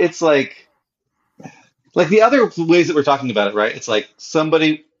it's like the other ways that we're talking about it, right? It's like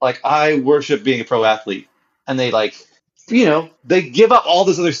somebody, like I worship being a pro athlete, and they like, they give up all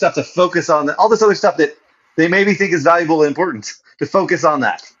this other stuff to focus on all this other stuff that they maybe think is valuable and important to focus on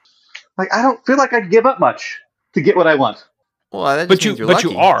that. Like, I don't feel like I give up much to get what I want. Well, that just means you're lucky.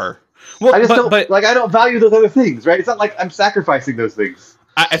 You are. Well, I just don't I don't value those other things, right? It's not like I'm sacrificing those things.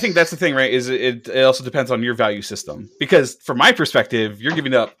 I think that's the thing, right? Is it also depends on your value system. Because from my perspective, you're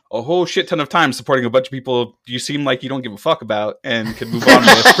giving up a whole shit ton of time supporting a bunch of people you seem like you don't give a fuck about and can move on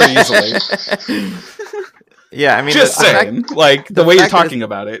with pretty easily. Yeah, I mean, just saying, the way you're talking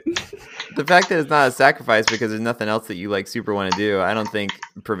about it. The fact that it's not a sacrifice because there's nothing else that you like super want to do, I don't think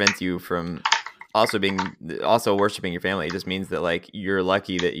prevents you from also worshiping your family. It just means that like you're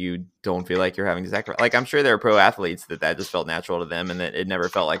lucky that you don't feel like you're having to sacrifice. Like I'm sure there are pro athletes that just felt natural to them, and that it never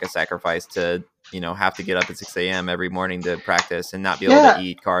felt like a sacrifice to have to get up at 6 a.m. every morning to practice and not be able to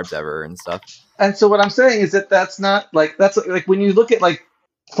eat carbs ever and stuff. And so what I'm saying is that's like when you look at like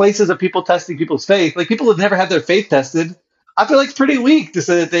places of people testing people's faith, like people have never had their faith tested. I feel like it's pretty weak to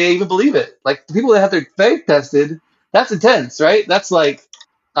say that they even believe it. Like the people that have their faith tested, that's intense, right? That's like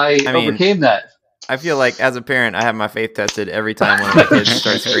I overcame that. I feel like as a parent, I have my faith tested every time one of my kids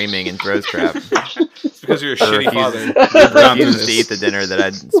starts screaming and throws crap. It's because you're a shitty father. Refuses to eat the dinner that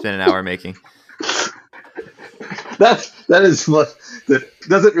I'd spend an hour making. That is what that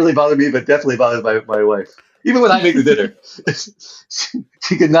doesn't really bother me, but definitely bothers my wife. Even when I make the dinner,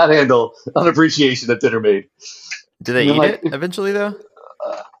 she could not handle unappreciation of dinner made. Do they eat it eventually, though?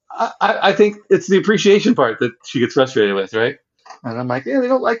 I think it's the appreciation part that she gets frustrated with, right? And I'm like, they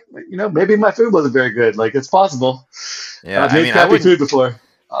don't like, maybe my food wasn't very good. Like, it's possible. Yeah, I've made crappy food before.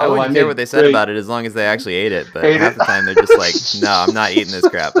 I wouldn't care what they said about it as long as they actually ate it. But half the time they're just like, no, I'm not eating this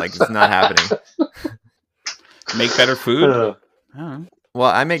crap. Like, it's not happening. Make better food? Well,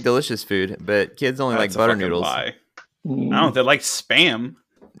 I make delicious food, but kids only like butter noodles. Lie. I don't know. They like Spam.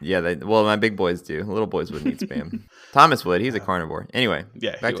 Yeah, my big boys do. Little boys wouldn't eat Spam. Thomas would. He's a carnivore. Anyway,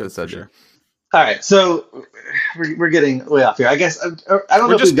 back to the subject. Sure. All right, so we're getting way off here. I guess I don't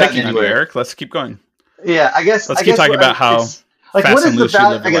know if we've gotten anywhere. Eric, let's keep going. Yeah, I guess. Let's keep talking about how like what is the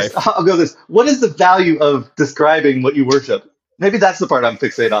value? I guess I'll go this. What is the value of describing what you worship? Maybe that's the part I'm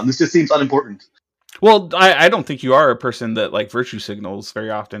fixated on. This just seems unimportant. Well, I don't think you are a person that like virtue signals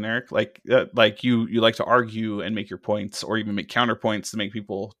very often, Eric. Like you like to argue and make your points, or even make counterpoints to make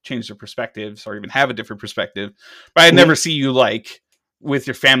people change their perspectives, or even have a different perspective. But I never see you like with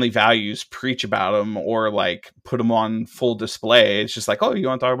your family values preach about them or like put them on full display. It's just like, oh, you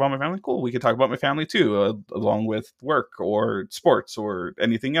want to talk about my family? Cool, we can talk about my family too, along with work or sports or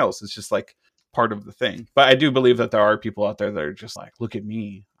anything else. It's just like part of the thing. But I do believe that there are people out there that are just like, look at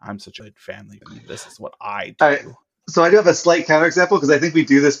me, I'm such a good family, this is what I do. So I do have a slight counterexample, because I think we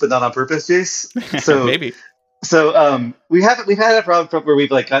do this but not on purpose, Jace. So maybe. So we've had a problem where we've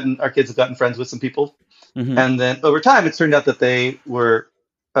like our kids have gotten friends with some people, and then over time it's turned out that they were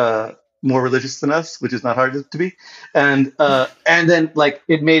more religious than us, which is not hard to be, and then like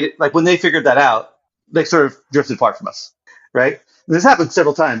it made it like when they figured that out, they sort of drifted apart from us, right? And this happened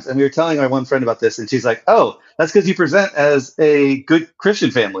several times, and we were telling our one friend about this, and she's like, "Oh, that's because you present as a good Christian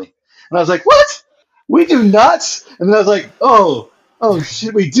family," and I was like, "What? We do not." And then I was like, "Oh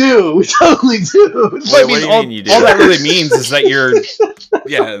shit, we do. We totally do." Wait, all that really means is that you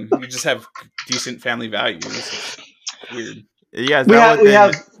just have decent family values. It's weird. Yeah, is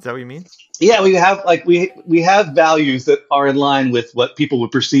that what you mean? Yeah, we have values that are in line with what people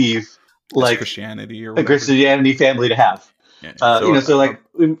would perceive like Christianity or a Christianity family to have. Yeah. So like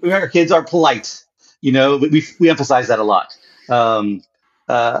our kids are polite. We emphasize that a lot.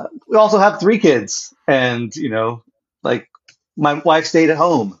 We also have 3 kids, and like my wife stayed at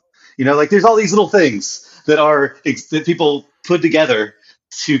home. Like there's all these little things that people put together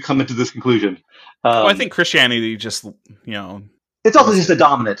to come into this conclusion. Well, I think Christianity just it's also just a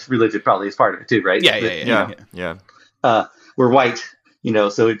dominant religion, probably as part of it too, right? Yeah. We're white,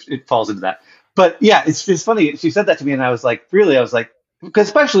 so it falls into that. But yeah, it's funny. She said that to me, and I was like,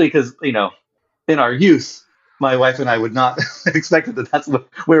 especially because in our youth, my wife and I would not have expected that that's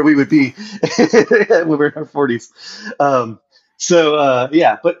where we would be when we're in our 40s.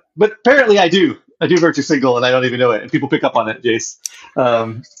 But apparently I do virtue signal, and I don't even know it, and people pick up on it, Jace.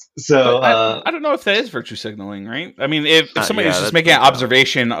 I don't know if that is virtue signaling, right? I mean, if somebody's just making an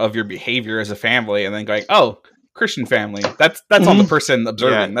observation of your behavior as a family, and then going, "Oh, Christian family," that's on the person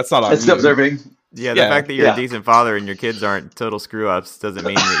observing. Yeah. That's not on you. Observing. Yeah, the fact that you're a decent father and your kids aren't total screw ups doesn't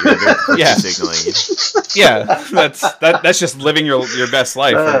mean that you're virtue signaling. Yeah, that's just living your best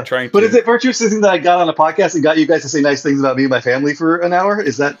life. But is it virtue signaling that I got on a podcast and got you guys to say nice things about me and my family for an hour?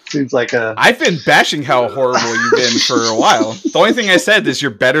 Seems like a... I've been bashing how horrible you've been for a while. The only thing I said is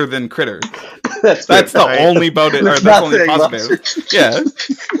you're better than Critter. That's the only bonus, or that's only positive. Yeah.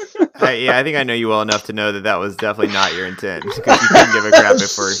 I think I know you well enough to know that was definitely not your intent, because you couldn't give a crap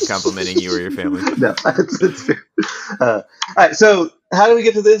for complimenting you or your family. No, it's fair. All right, so how do we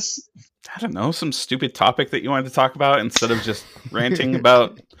get to this? I don't know, some stupid topic that you wanted to talk about instead of just ranting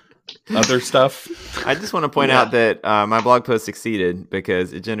about other stuff. I just want to point out that my blog post succeeded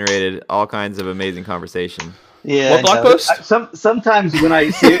because it generated all kinds of amazing conversation. Yeah. What blog post? Sometimes when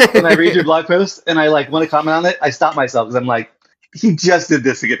I see it, when I read your blog post and I want to comment on it, I stop myself because I'm like, he just did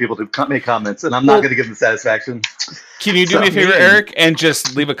this to get people to make comments, and I'm not going to give them satisfaction. Can you do me a favor, Eric, and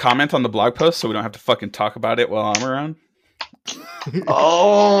just leave a comment on the blog post so we don't have to fucking talk about it while I'm around?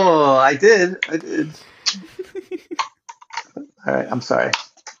 Oh, I did. All right, I'm sorry.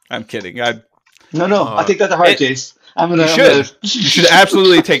 I'm kidding. No, I take that to heart, Jace. You should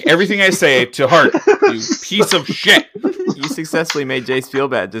absolutely take everything I say to heart, you piece of shit. You successfully made Jace feel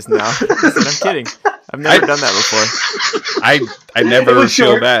bad just now. I'm kidding. I've never done that before. I never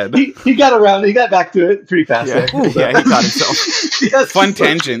feel bad. He got around. He got back to it pretty fast. Yeah, he got himself. Yes. Fun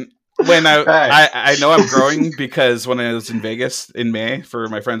tangent. When I know I'm growing because when I was in Vegas in May for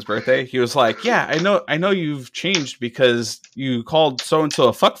my friend's birthday, he was like, "Yeah, I know you've changed because you called so and so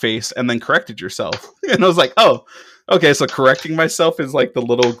a fuckface and then corrected yourself." And I was like, "Oh, okay, so correcting myself is like the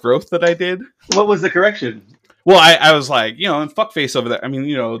little growth that I did." What was the correction? Well, I was like, and fuckface over there. I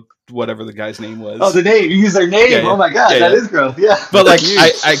mean, whatever the guy's name was. Oh, the name. You use their name. Yeah. Oh my god, that is growth. Yeah. But like,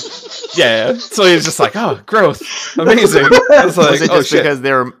 yeah. So he was just like, "Oh, growth, amazing." I was like,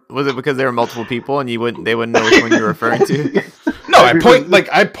 because there were multiple people and they wouldn't know which one you were referring to? No, I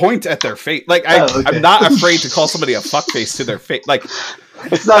point at their face. Like I'm not afraid to call somebody a fuckface to their face. Like.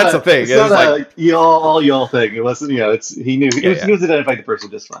 That's the thing. It's not a y'all thing. It wasn't. He knew. He was identifying the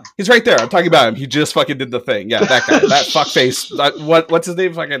person just fine. He's right there. I'm talking about him. He just fucking did the thing. Yeah, that guy. That fuckface. What's his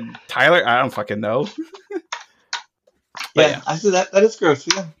name? Fucking Tyler. I don't fucking know. Yeah, I see that. That is gross.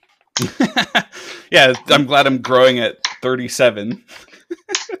 Yeah. Yeah, I'm glad I'm growing at 37.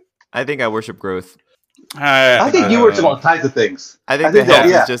 I think I worship growth. I think you worship all kinds of things. I think health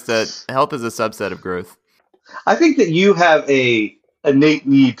is just health is a subset of growth. I think that you have a innate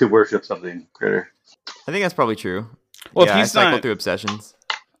need to worship something, Critter. I think that's probably true. Well, if he's I cycle through obsessions.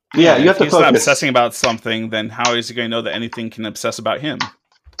 Yeah, you have to focus. If he's not obsessing about something, then how is he going to know that anything can obsess about him?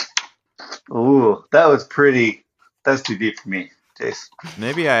 Ooh, that's too deep for me, Jace.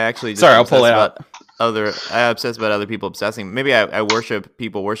 Maybe I actually just I'll pull it out. I obsess about other people obsessing. Maybe I worship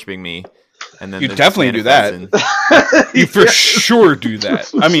people worshiping me, and then you definitely do that. You for sure do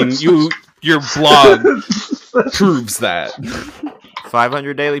that. I mean, your blog proves that.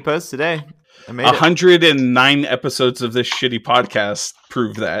 500 daily posts today. I made 109 episodes of this shitty podcast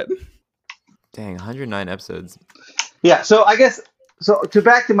prove that. Dang, 109 episodes. Yeah, so I guess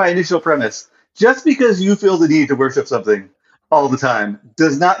back to my initial premise. Just because you feel the need to worship something all the time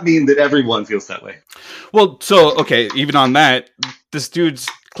does not mean that everyone feels that way. Well, so, okay, even on that, this dude's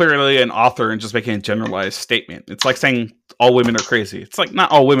clearly an author and just making a generalized statement. It's like saying all women are crazy. It's like,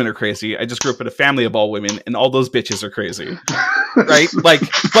 not all women are crazy. I just grew up in a family of all women, and all those bitches are crazy. Right? Like,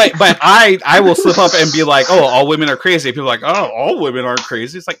 but I will slip up and be like, oh, all women are crazy. People are like, oh, all women aren't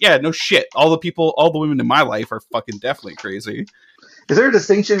crazy. It's like, yeah, no shit. All the women in my life are fucking definitely crazy. Is there a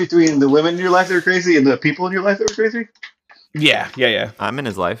distinction between the women in your life that are crazy and the people in your life that are crazy? Yeah. I'm in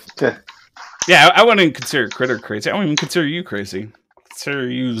his life. Okay. Yeah, I wouldn't even consider Critter crazy. I wouldn't even consider you crazy. I consider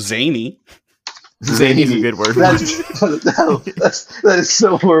you zany. Zany is a good word. That is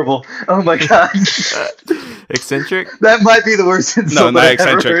so horrible. Oh my god. Eccentric? That might be the worst insult. No, not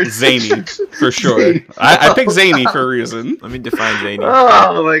eccentric. Zany, for sure. Zany. I picked zany for a reason. Let me define zany.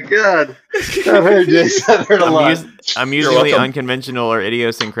 Oh my god. I've heard this. I've heard a lot. I'm usually unconventional or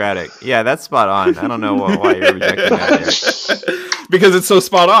idiosyncratic. Yeah, that's spot on. I don't know why you're rejecting that. Because it's so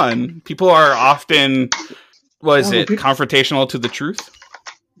spot on. People are often, confrontational to the truth?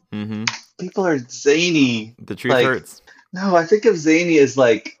 Mm-hmm. People are zany. The truth hurts. No, I think of zany as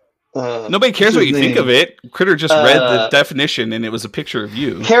like... nobody cares what you think of it. Critter just read the definition and it was a picture of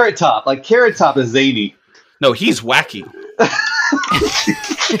you. Carrot Top. Like, Carrot Top is zany. No, he's wacky.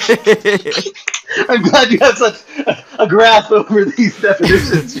 I'm glad you have such a grasp over these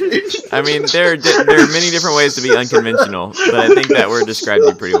definitions. I mean, there are many different ways to be unconventional, but I think that word describes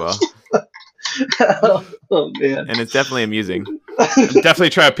you pretty well. Oh man. And it's definitely amusing. Definitely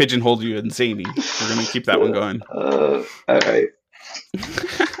try to pigeonhole you in zany. We're going to keep that one going. All right.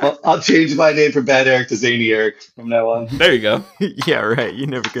 I'll change my name from Bad Eric to Zany Eric from now on. There you go. Yeah, right. You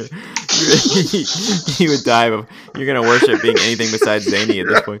never could. You would die. You're going to worship being anything besides zany at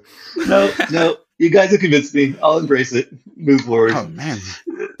this point. No. You guys have convinced me. I'll embrace it. Move forward. Oh, man.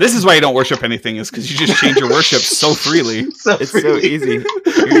 This is why you don't worship anything, is because you just change your worship so freely. It's so easy.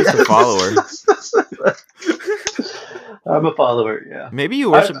 You're just a follower. I'm a follower, yeah. Maybe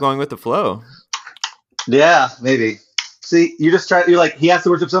you worship going with the flow. Yeah, maybe. See, you're like, he has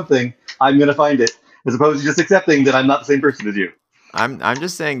to worship something. I'm going to find it. As opposed to just accepting that I'm not the same person as you. I'm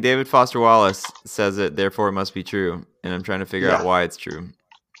just saying David Foster Wallace says it, therefore it must be true. And I'm trying to figure out why it's true.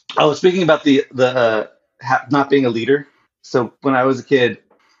 I was speaking about the not being a leader. So when I was a kid,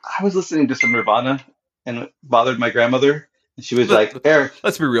 I was listening to some Nirvana and it bothered my grandmother. And she was like, Eric.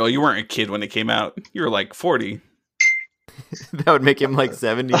 Let's be real. You weren't a kid when it came out. You were like 40. That would make him like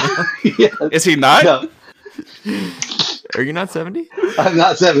 70 now. Yeah. Is he not? No. Are you not 70? I'm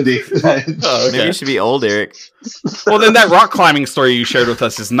not 70. Oh, okay. Maybe you should be old, Eric. Well, then that rock climbing story you shared with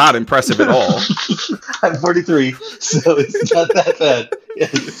us is not impressive at all. I'm 43, so it's not that bad.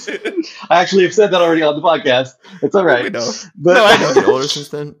 Yes. I actually have said that already on the podcast. It's all right. Know. But no, I know. You're older since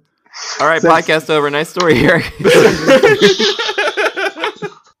then. All right, podcast over. Nice story, Eric.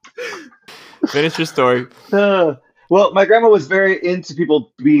 Finish your story. Well, my grandma was very into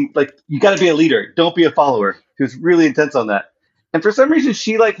people being like, you got to be a leader. Don't be a follower. She was really intense on that. And for some reason,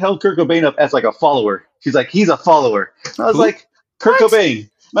 she like held Kurt Cobain up as like a follower. She's like, he's a follower. And I was like, Kurt Cobain.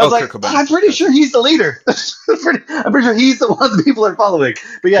 And I was like, I'm pretty sure he's the leader. I'm pretty sure he's the one that people are following.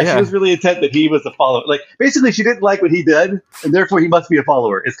 But yeah, she was really intent that he was a follower. Like, basically, she didn't like what he did, and therefore he must be a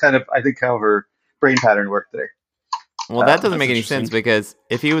follower. It's kind of, I think, how her brain pattern worked there. Well, that doesn't make any sense, because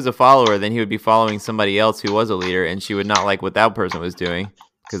if he was a follower, then he would be following somebody else who was a leader, and she would not like what that person was doing.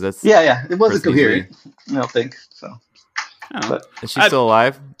 Because that's it wasn't coherent. I don't think so. But is she still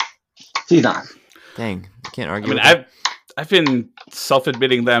alive? She's not. Dang, I can't argue. I mean, I've been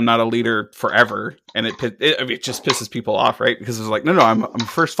self-admitting that I'm not a leader forever, and it just pisses people off, right? Because it's like, no, I'm a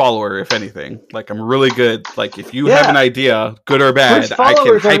first follower, if anything. Like, I'm really good. Like, if you have an idea, good or bad, I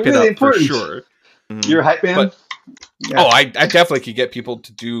can hype it up important. For sure. Mm-hmm. You're a hype man? But, I definitely could get people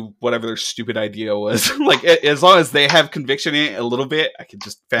to do whatever their stupid idea was. Like, as long as they have conviction in it a little bit, I could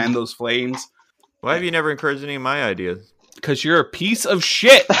just fan those flames. Why have you never encouraged any of my ideas? Because you're a piece of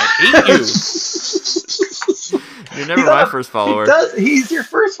shit. I hate you. You're never my first follower. He's your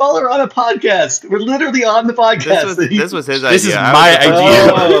first follower on a podcast. We're literally on the podcast. This was his idea. This is my idea.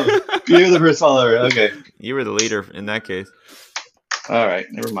 Oh, you're the first follower. Okay. You were the leader in that case. All right.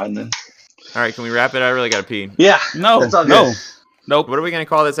 Never mind then. All right. Can we wrap it? I really got to pee. Yeah. No. Nope. What are we going to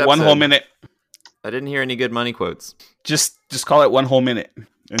call this episode? 1 whole minute. I didn't hear any good money quotes. Just call it 1 whole minute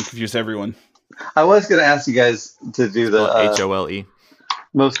and confuse everyone. I was going to ask you guys to do the HOLE.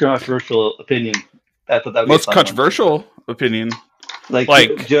 Most controversial opinion. I thought that would most controversial opinion.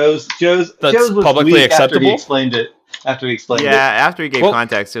 Like Joe's was publicly acceptable. After he explained it. Yeah, after he gave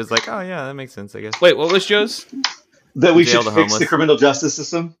context, it was like, oh yeah, that makes sense, I guess. Wait, what was Joe's? That we should fix the criminal justice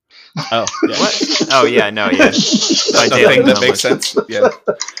system. Oh, yeah. What? Oh yeah, no, yeah. Nothing that makes sense.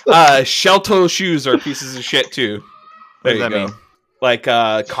 Yeah. Shell toe shoes are pieces of shit too. There you go. Mean? Like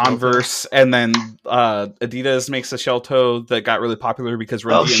Converse, and then Adidas makes a shell toe that got really popular because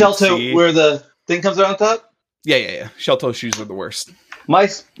shell toe where the thing comes around top. Yeah. Shell toe shoes are the worst. My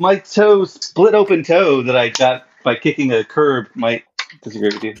toe, split open toe that I got by kicking a curb might disagree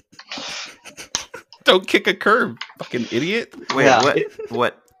with you. Don't kick a curb, fucking idiot. Wait,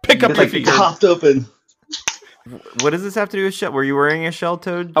 what? Pick up your feet. Popped open. What does this have to do with shell? Were you wearing a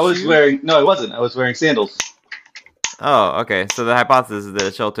shell-toed shoe? No, I wasn't. I was wearing sandals. Oh, okay. So the hypothesis is that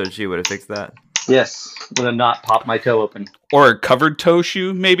a shell-toed shoe would have fixed that. Yes, would have not popped my toe open. Or a covered toe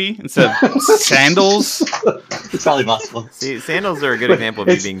shoe, maybe, instead of sandals. It's probably possible. See, sandals are a good example of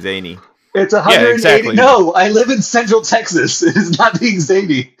you being zany. It's 180. Yeah, exactly. No, I live in Central Texas. It is not being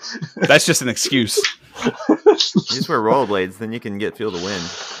zany. That's just an excuse. You just wear rollerblades, then you can feel the wind.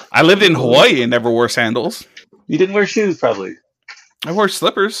 I lived in Hawaii and never wore sandals. You didn't wear shoes, probably. I wore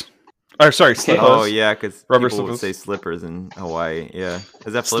slippers. Or sorry, slippers. Oh yeah, because rubber people slippers. would say slippers in Hawaii. Yeah,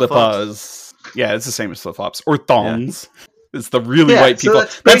 is that flip-flops? Yeah, it's the same as flip-flops or thongs. Yeah. It's the really white people.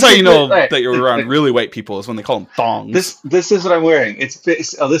 That's how you know that you're around really white people is when they call them thongs. This is what I'm wearing.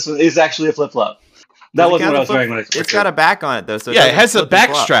 This one is actually a flip-flop. That wasn't what I was wearing when I first. It's got a back on it though. So yeah, it has a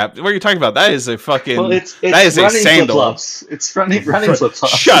back strap. What are you talking about? That is a fucking. Well, that is a sandal. Flip-flops. It's running flip-flops.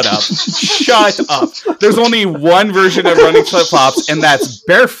 Shut up! Shut up! There's only one version of running flip-flops, and that's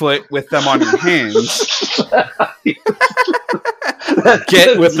barefoot with them on your hands.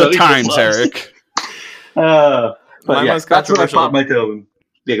 Get with the times, Eric. But yeah, that's what I popped my toe in.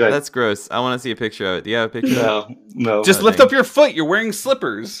 Yeah, go ahead. That's gross. I want to see a picture of it. Do you have a picture? No. Just lift up your foot. You're wearing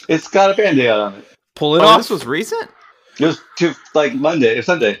slippers. It's got a Band-Aid on it. Pull it off. This was recent? It was Monday or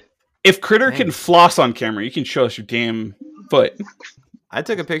Sunday. If Critter can floss on camera, you can show us your damn foot. I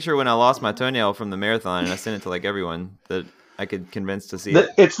took a picture when I lost my toenail from the marathon, and I sent it to everyone that I could convince to see it.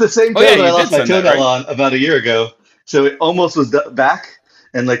 It's the same toe that I lost my toenail on about a year ago. So it almost was back.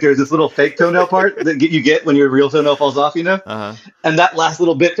 And there's this little fake toenail part that you get when your real toenail falls off, you know? Uh-huh. And that last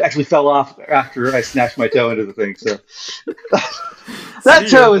little bit actually fell off after I snatched my toe into the thing. So that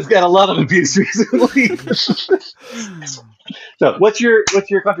toe has got a lot of abuse recently. So what's your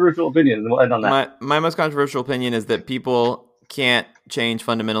controversial opinion? And we'll end on that. My most controversial opinion is that people can't change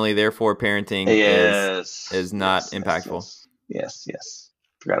fundamentally, therefore parenting is not impactful. Yes.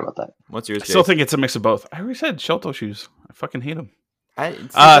 Forgot about that. What's yours, I still think it's a mix of both. I already said shell toe shoes. I fucking hate them. Okay,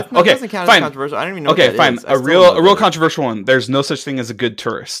 doesn't count as controversial. I don't even know. Okay, fine. A real controversial one. There's no such thing as a good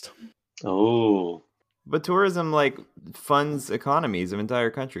tourist. Oh, but tourism funds economies of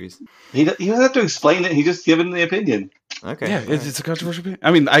entire countries. He doesn't have to explain it. He just given the opinion. Okay, yeah, it's a controversial opinion.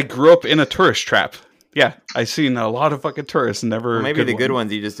 I mean, I grew up in a tourist trap. Yeah, I've seen a lot of fucking tourists. Never. Maybe the good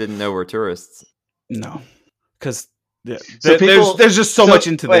ones you just didn't know were tourists. No, because. Yeah, there's just so much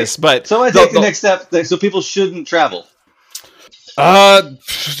into this, but so I take the next step. So people shouldn't travel.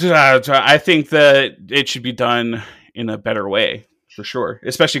 I think that it should be done in a better way, for sure.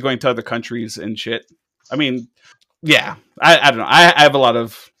 Especially going to other countries and shit. I mean, yeah, I don't know. I have a lot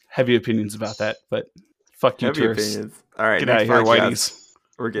of heavy opinions about that, but fuck you, heavy tourists. Opinions. All right, get out of here, whiteys.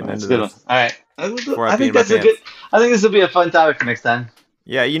 We're getting into this. All right, I think this will be a fun topic for next time.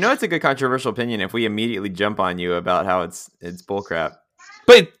 Yeah, it's a good controversial opinion if we immediately jump on you about how it's bullcrap.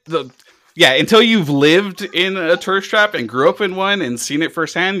 But until you've lived in a tourist trap and grew up in one and seen it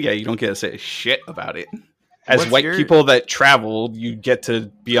firsthand, you don't get to say shit about it. As people that travel, you get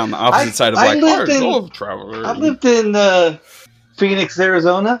to be on the opposite side of traveler. I lived in Phoenix,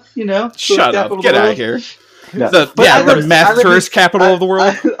 Arizona. Shut up! Get out of here. The meth tourist capital of the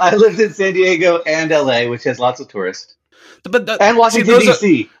world. I lived in San Diego and LA, which has lots of tourists. And Washington,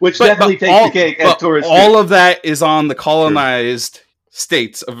 D.C., which definitely takes the cake as tourists. All of that is on the colonized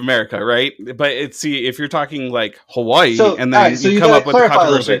states of America, right? But if you're talking Hawaii, and then you come up with the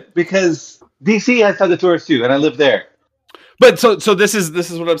controversy. Because D.C. has tons of tourists too, and I live there. But so this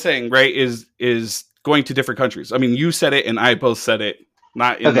is what I'm saying, right? Is going to different countries. I mean, you said it and I both said it,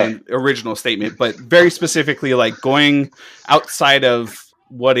 not in the original statement, but very specifically like going outside of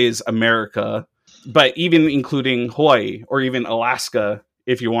what is America, but even including Hawaii or even Alaska,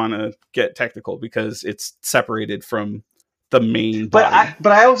 if you want to get technical, because it's separated from the main body.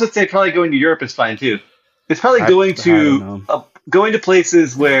 But I also say probably going to Europe is fine too. It's probably going to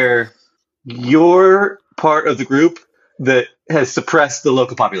places where you're part of the group that has suppressed the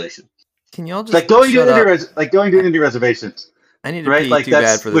local population. Can y'all just like going to Indian reservations? I need to pee too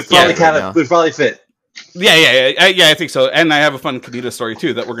bad for this. Would probably fit. Yeah, I think so. And I have a fun Kaneda story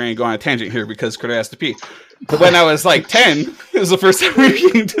too that we're going to go on a tangent here because Critter has to pee. But when I was like 10, it was the first time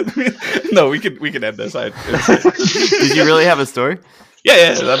we came to the... No, we can end this. Did you really have a story?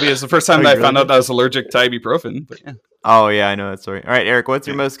 Yeah. I mean, it's the first time that I found out I was allergic to ibuprofen. But yeah. Oh yeah, I know that story. All right, Eric, what's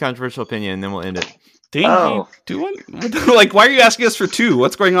your most controversial opinion, and then we'll end it. Do one? Like, why are you asking us for two?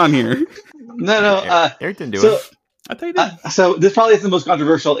 What's going on here? No. Eric didn't do it. I thought you did. So this probably isn't the most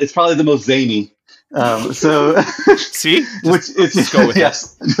controversial. It's probably the most zany. See, just go with it.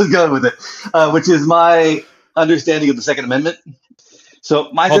 Just go with it. Which is my understanding of the Second Amendment. So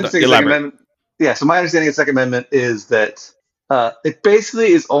my understanding of the Second Amendment. Yeah. So my understanding of the Second Amendment is that it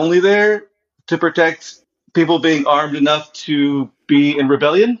basically is only there to protect people being armed enough to be in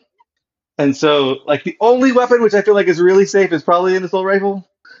rebellion. And so, like, the only weapon which I feel like is really safe is probably an assault rifle,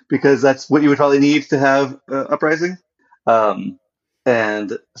 because that's what you would probably need to have uprising.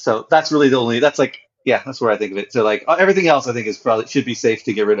 And so that's really the only, that's where I think of it. So like everything else I think is probably should be safe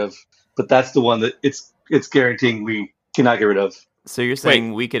to get rid of, but that's the one that it's guaranteeing we cannot get rid of. So you're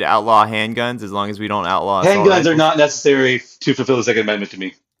saying we could outlaw handguns as long as we don't outlaw handguns are not necessary to fulfill the Second Amendment to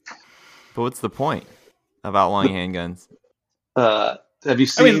me. But what's the point of outlawing handguns? Have you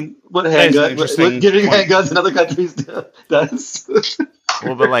seen what giving handguns in other countries does?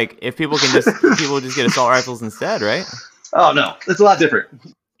 Well, but like, if people just get assault rifles instead, right? Oh no, it's a lot different.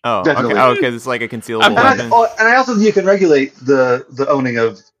 Oh, definitely. Okay. Oh, because it's like a concealable weapon. And I also think you can regulate the owning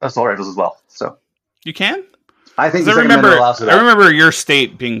of assault rifles as well. So you can. I think. I remember your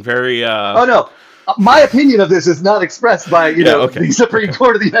state being very. Oh no. My opinion of this is not expressed by the Supreme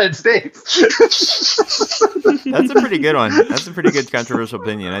Court of the United States. That's a pretty good one. That's a pretty good controversial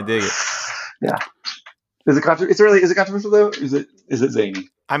opinion. I dig it. Yeah. Is it controversial though? Is it zany?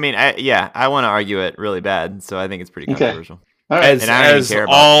 I mean, I want to argue it really bad, so I think it's pretty controversial. All right.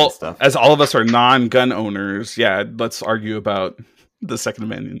 As all of us are non-gun owners, let's argue about the Second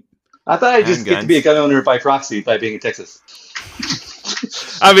Amendment. I thought I just get to be a gun owner by proxy by being in Texas.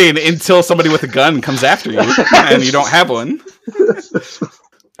 I mean, until somebody with a gun comes after you and you don't have one.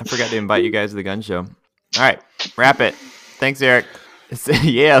 I forgot to invite you guys to the gun show. All right, wrap it. Thanks, Eric.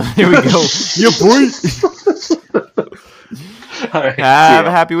 Yeah, there we go. Yeah, boy. All right. Have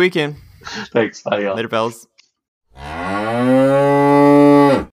a happy weekend. Thanks. Bye, y'all. Later, fellas.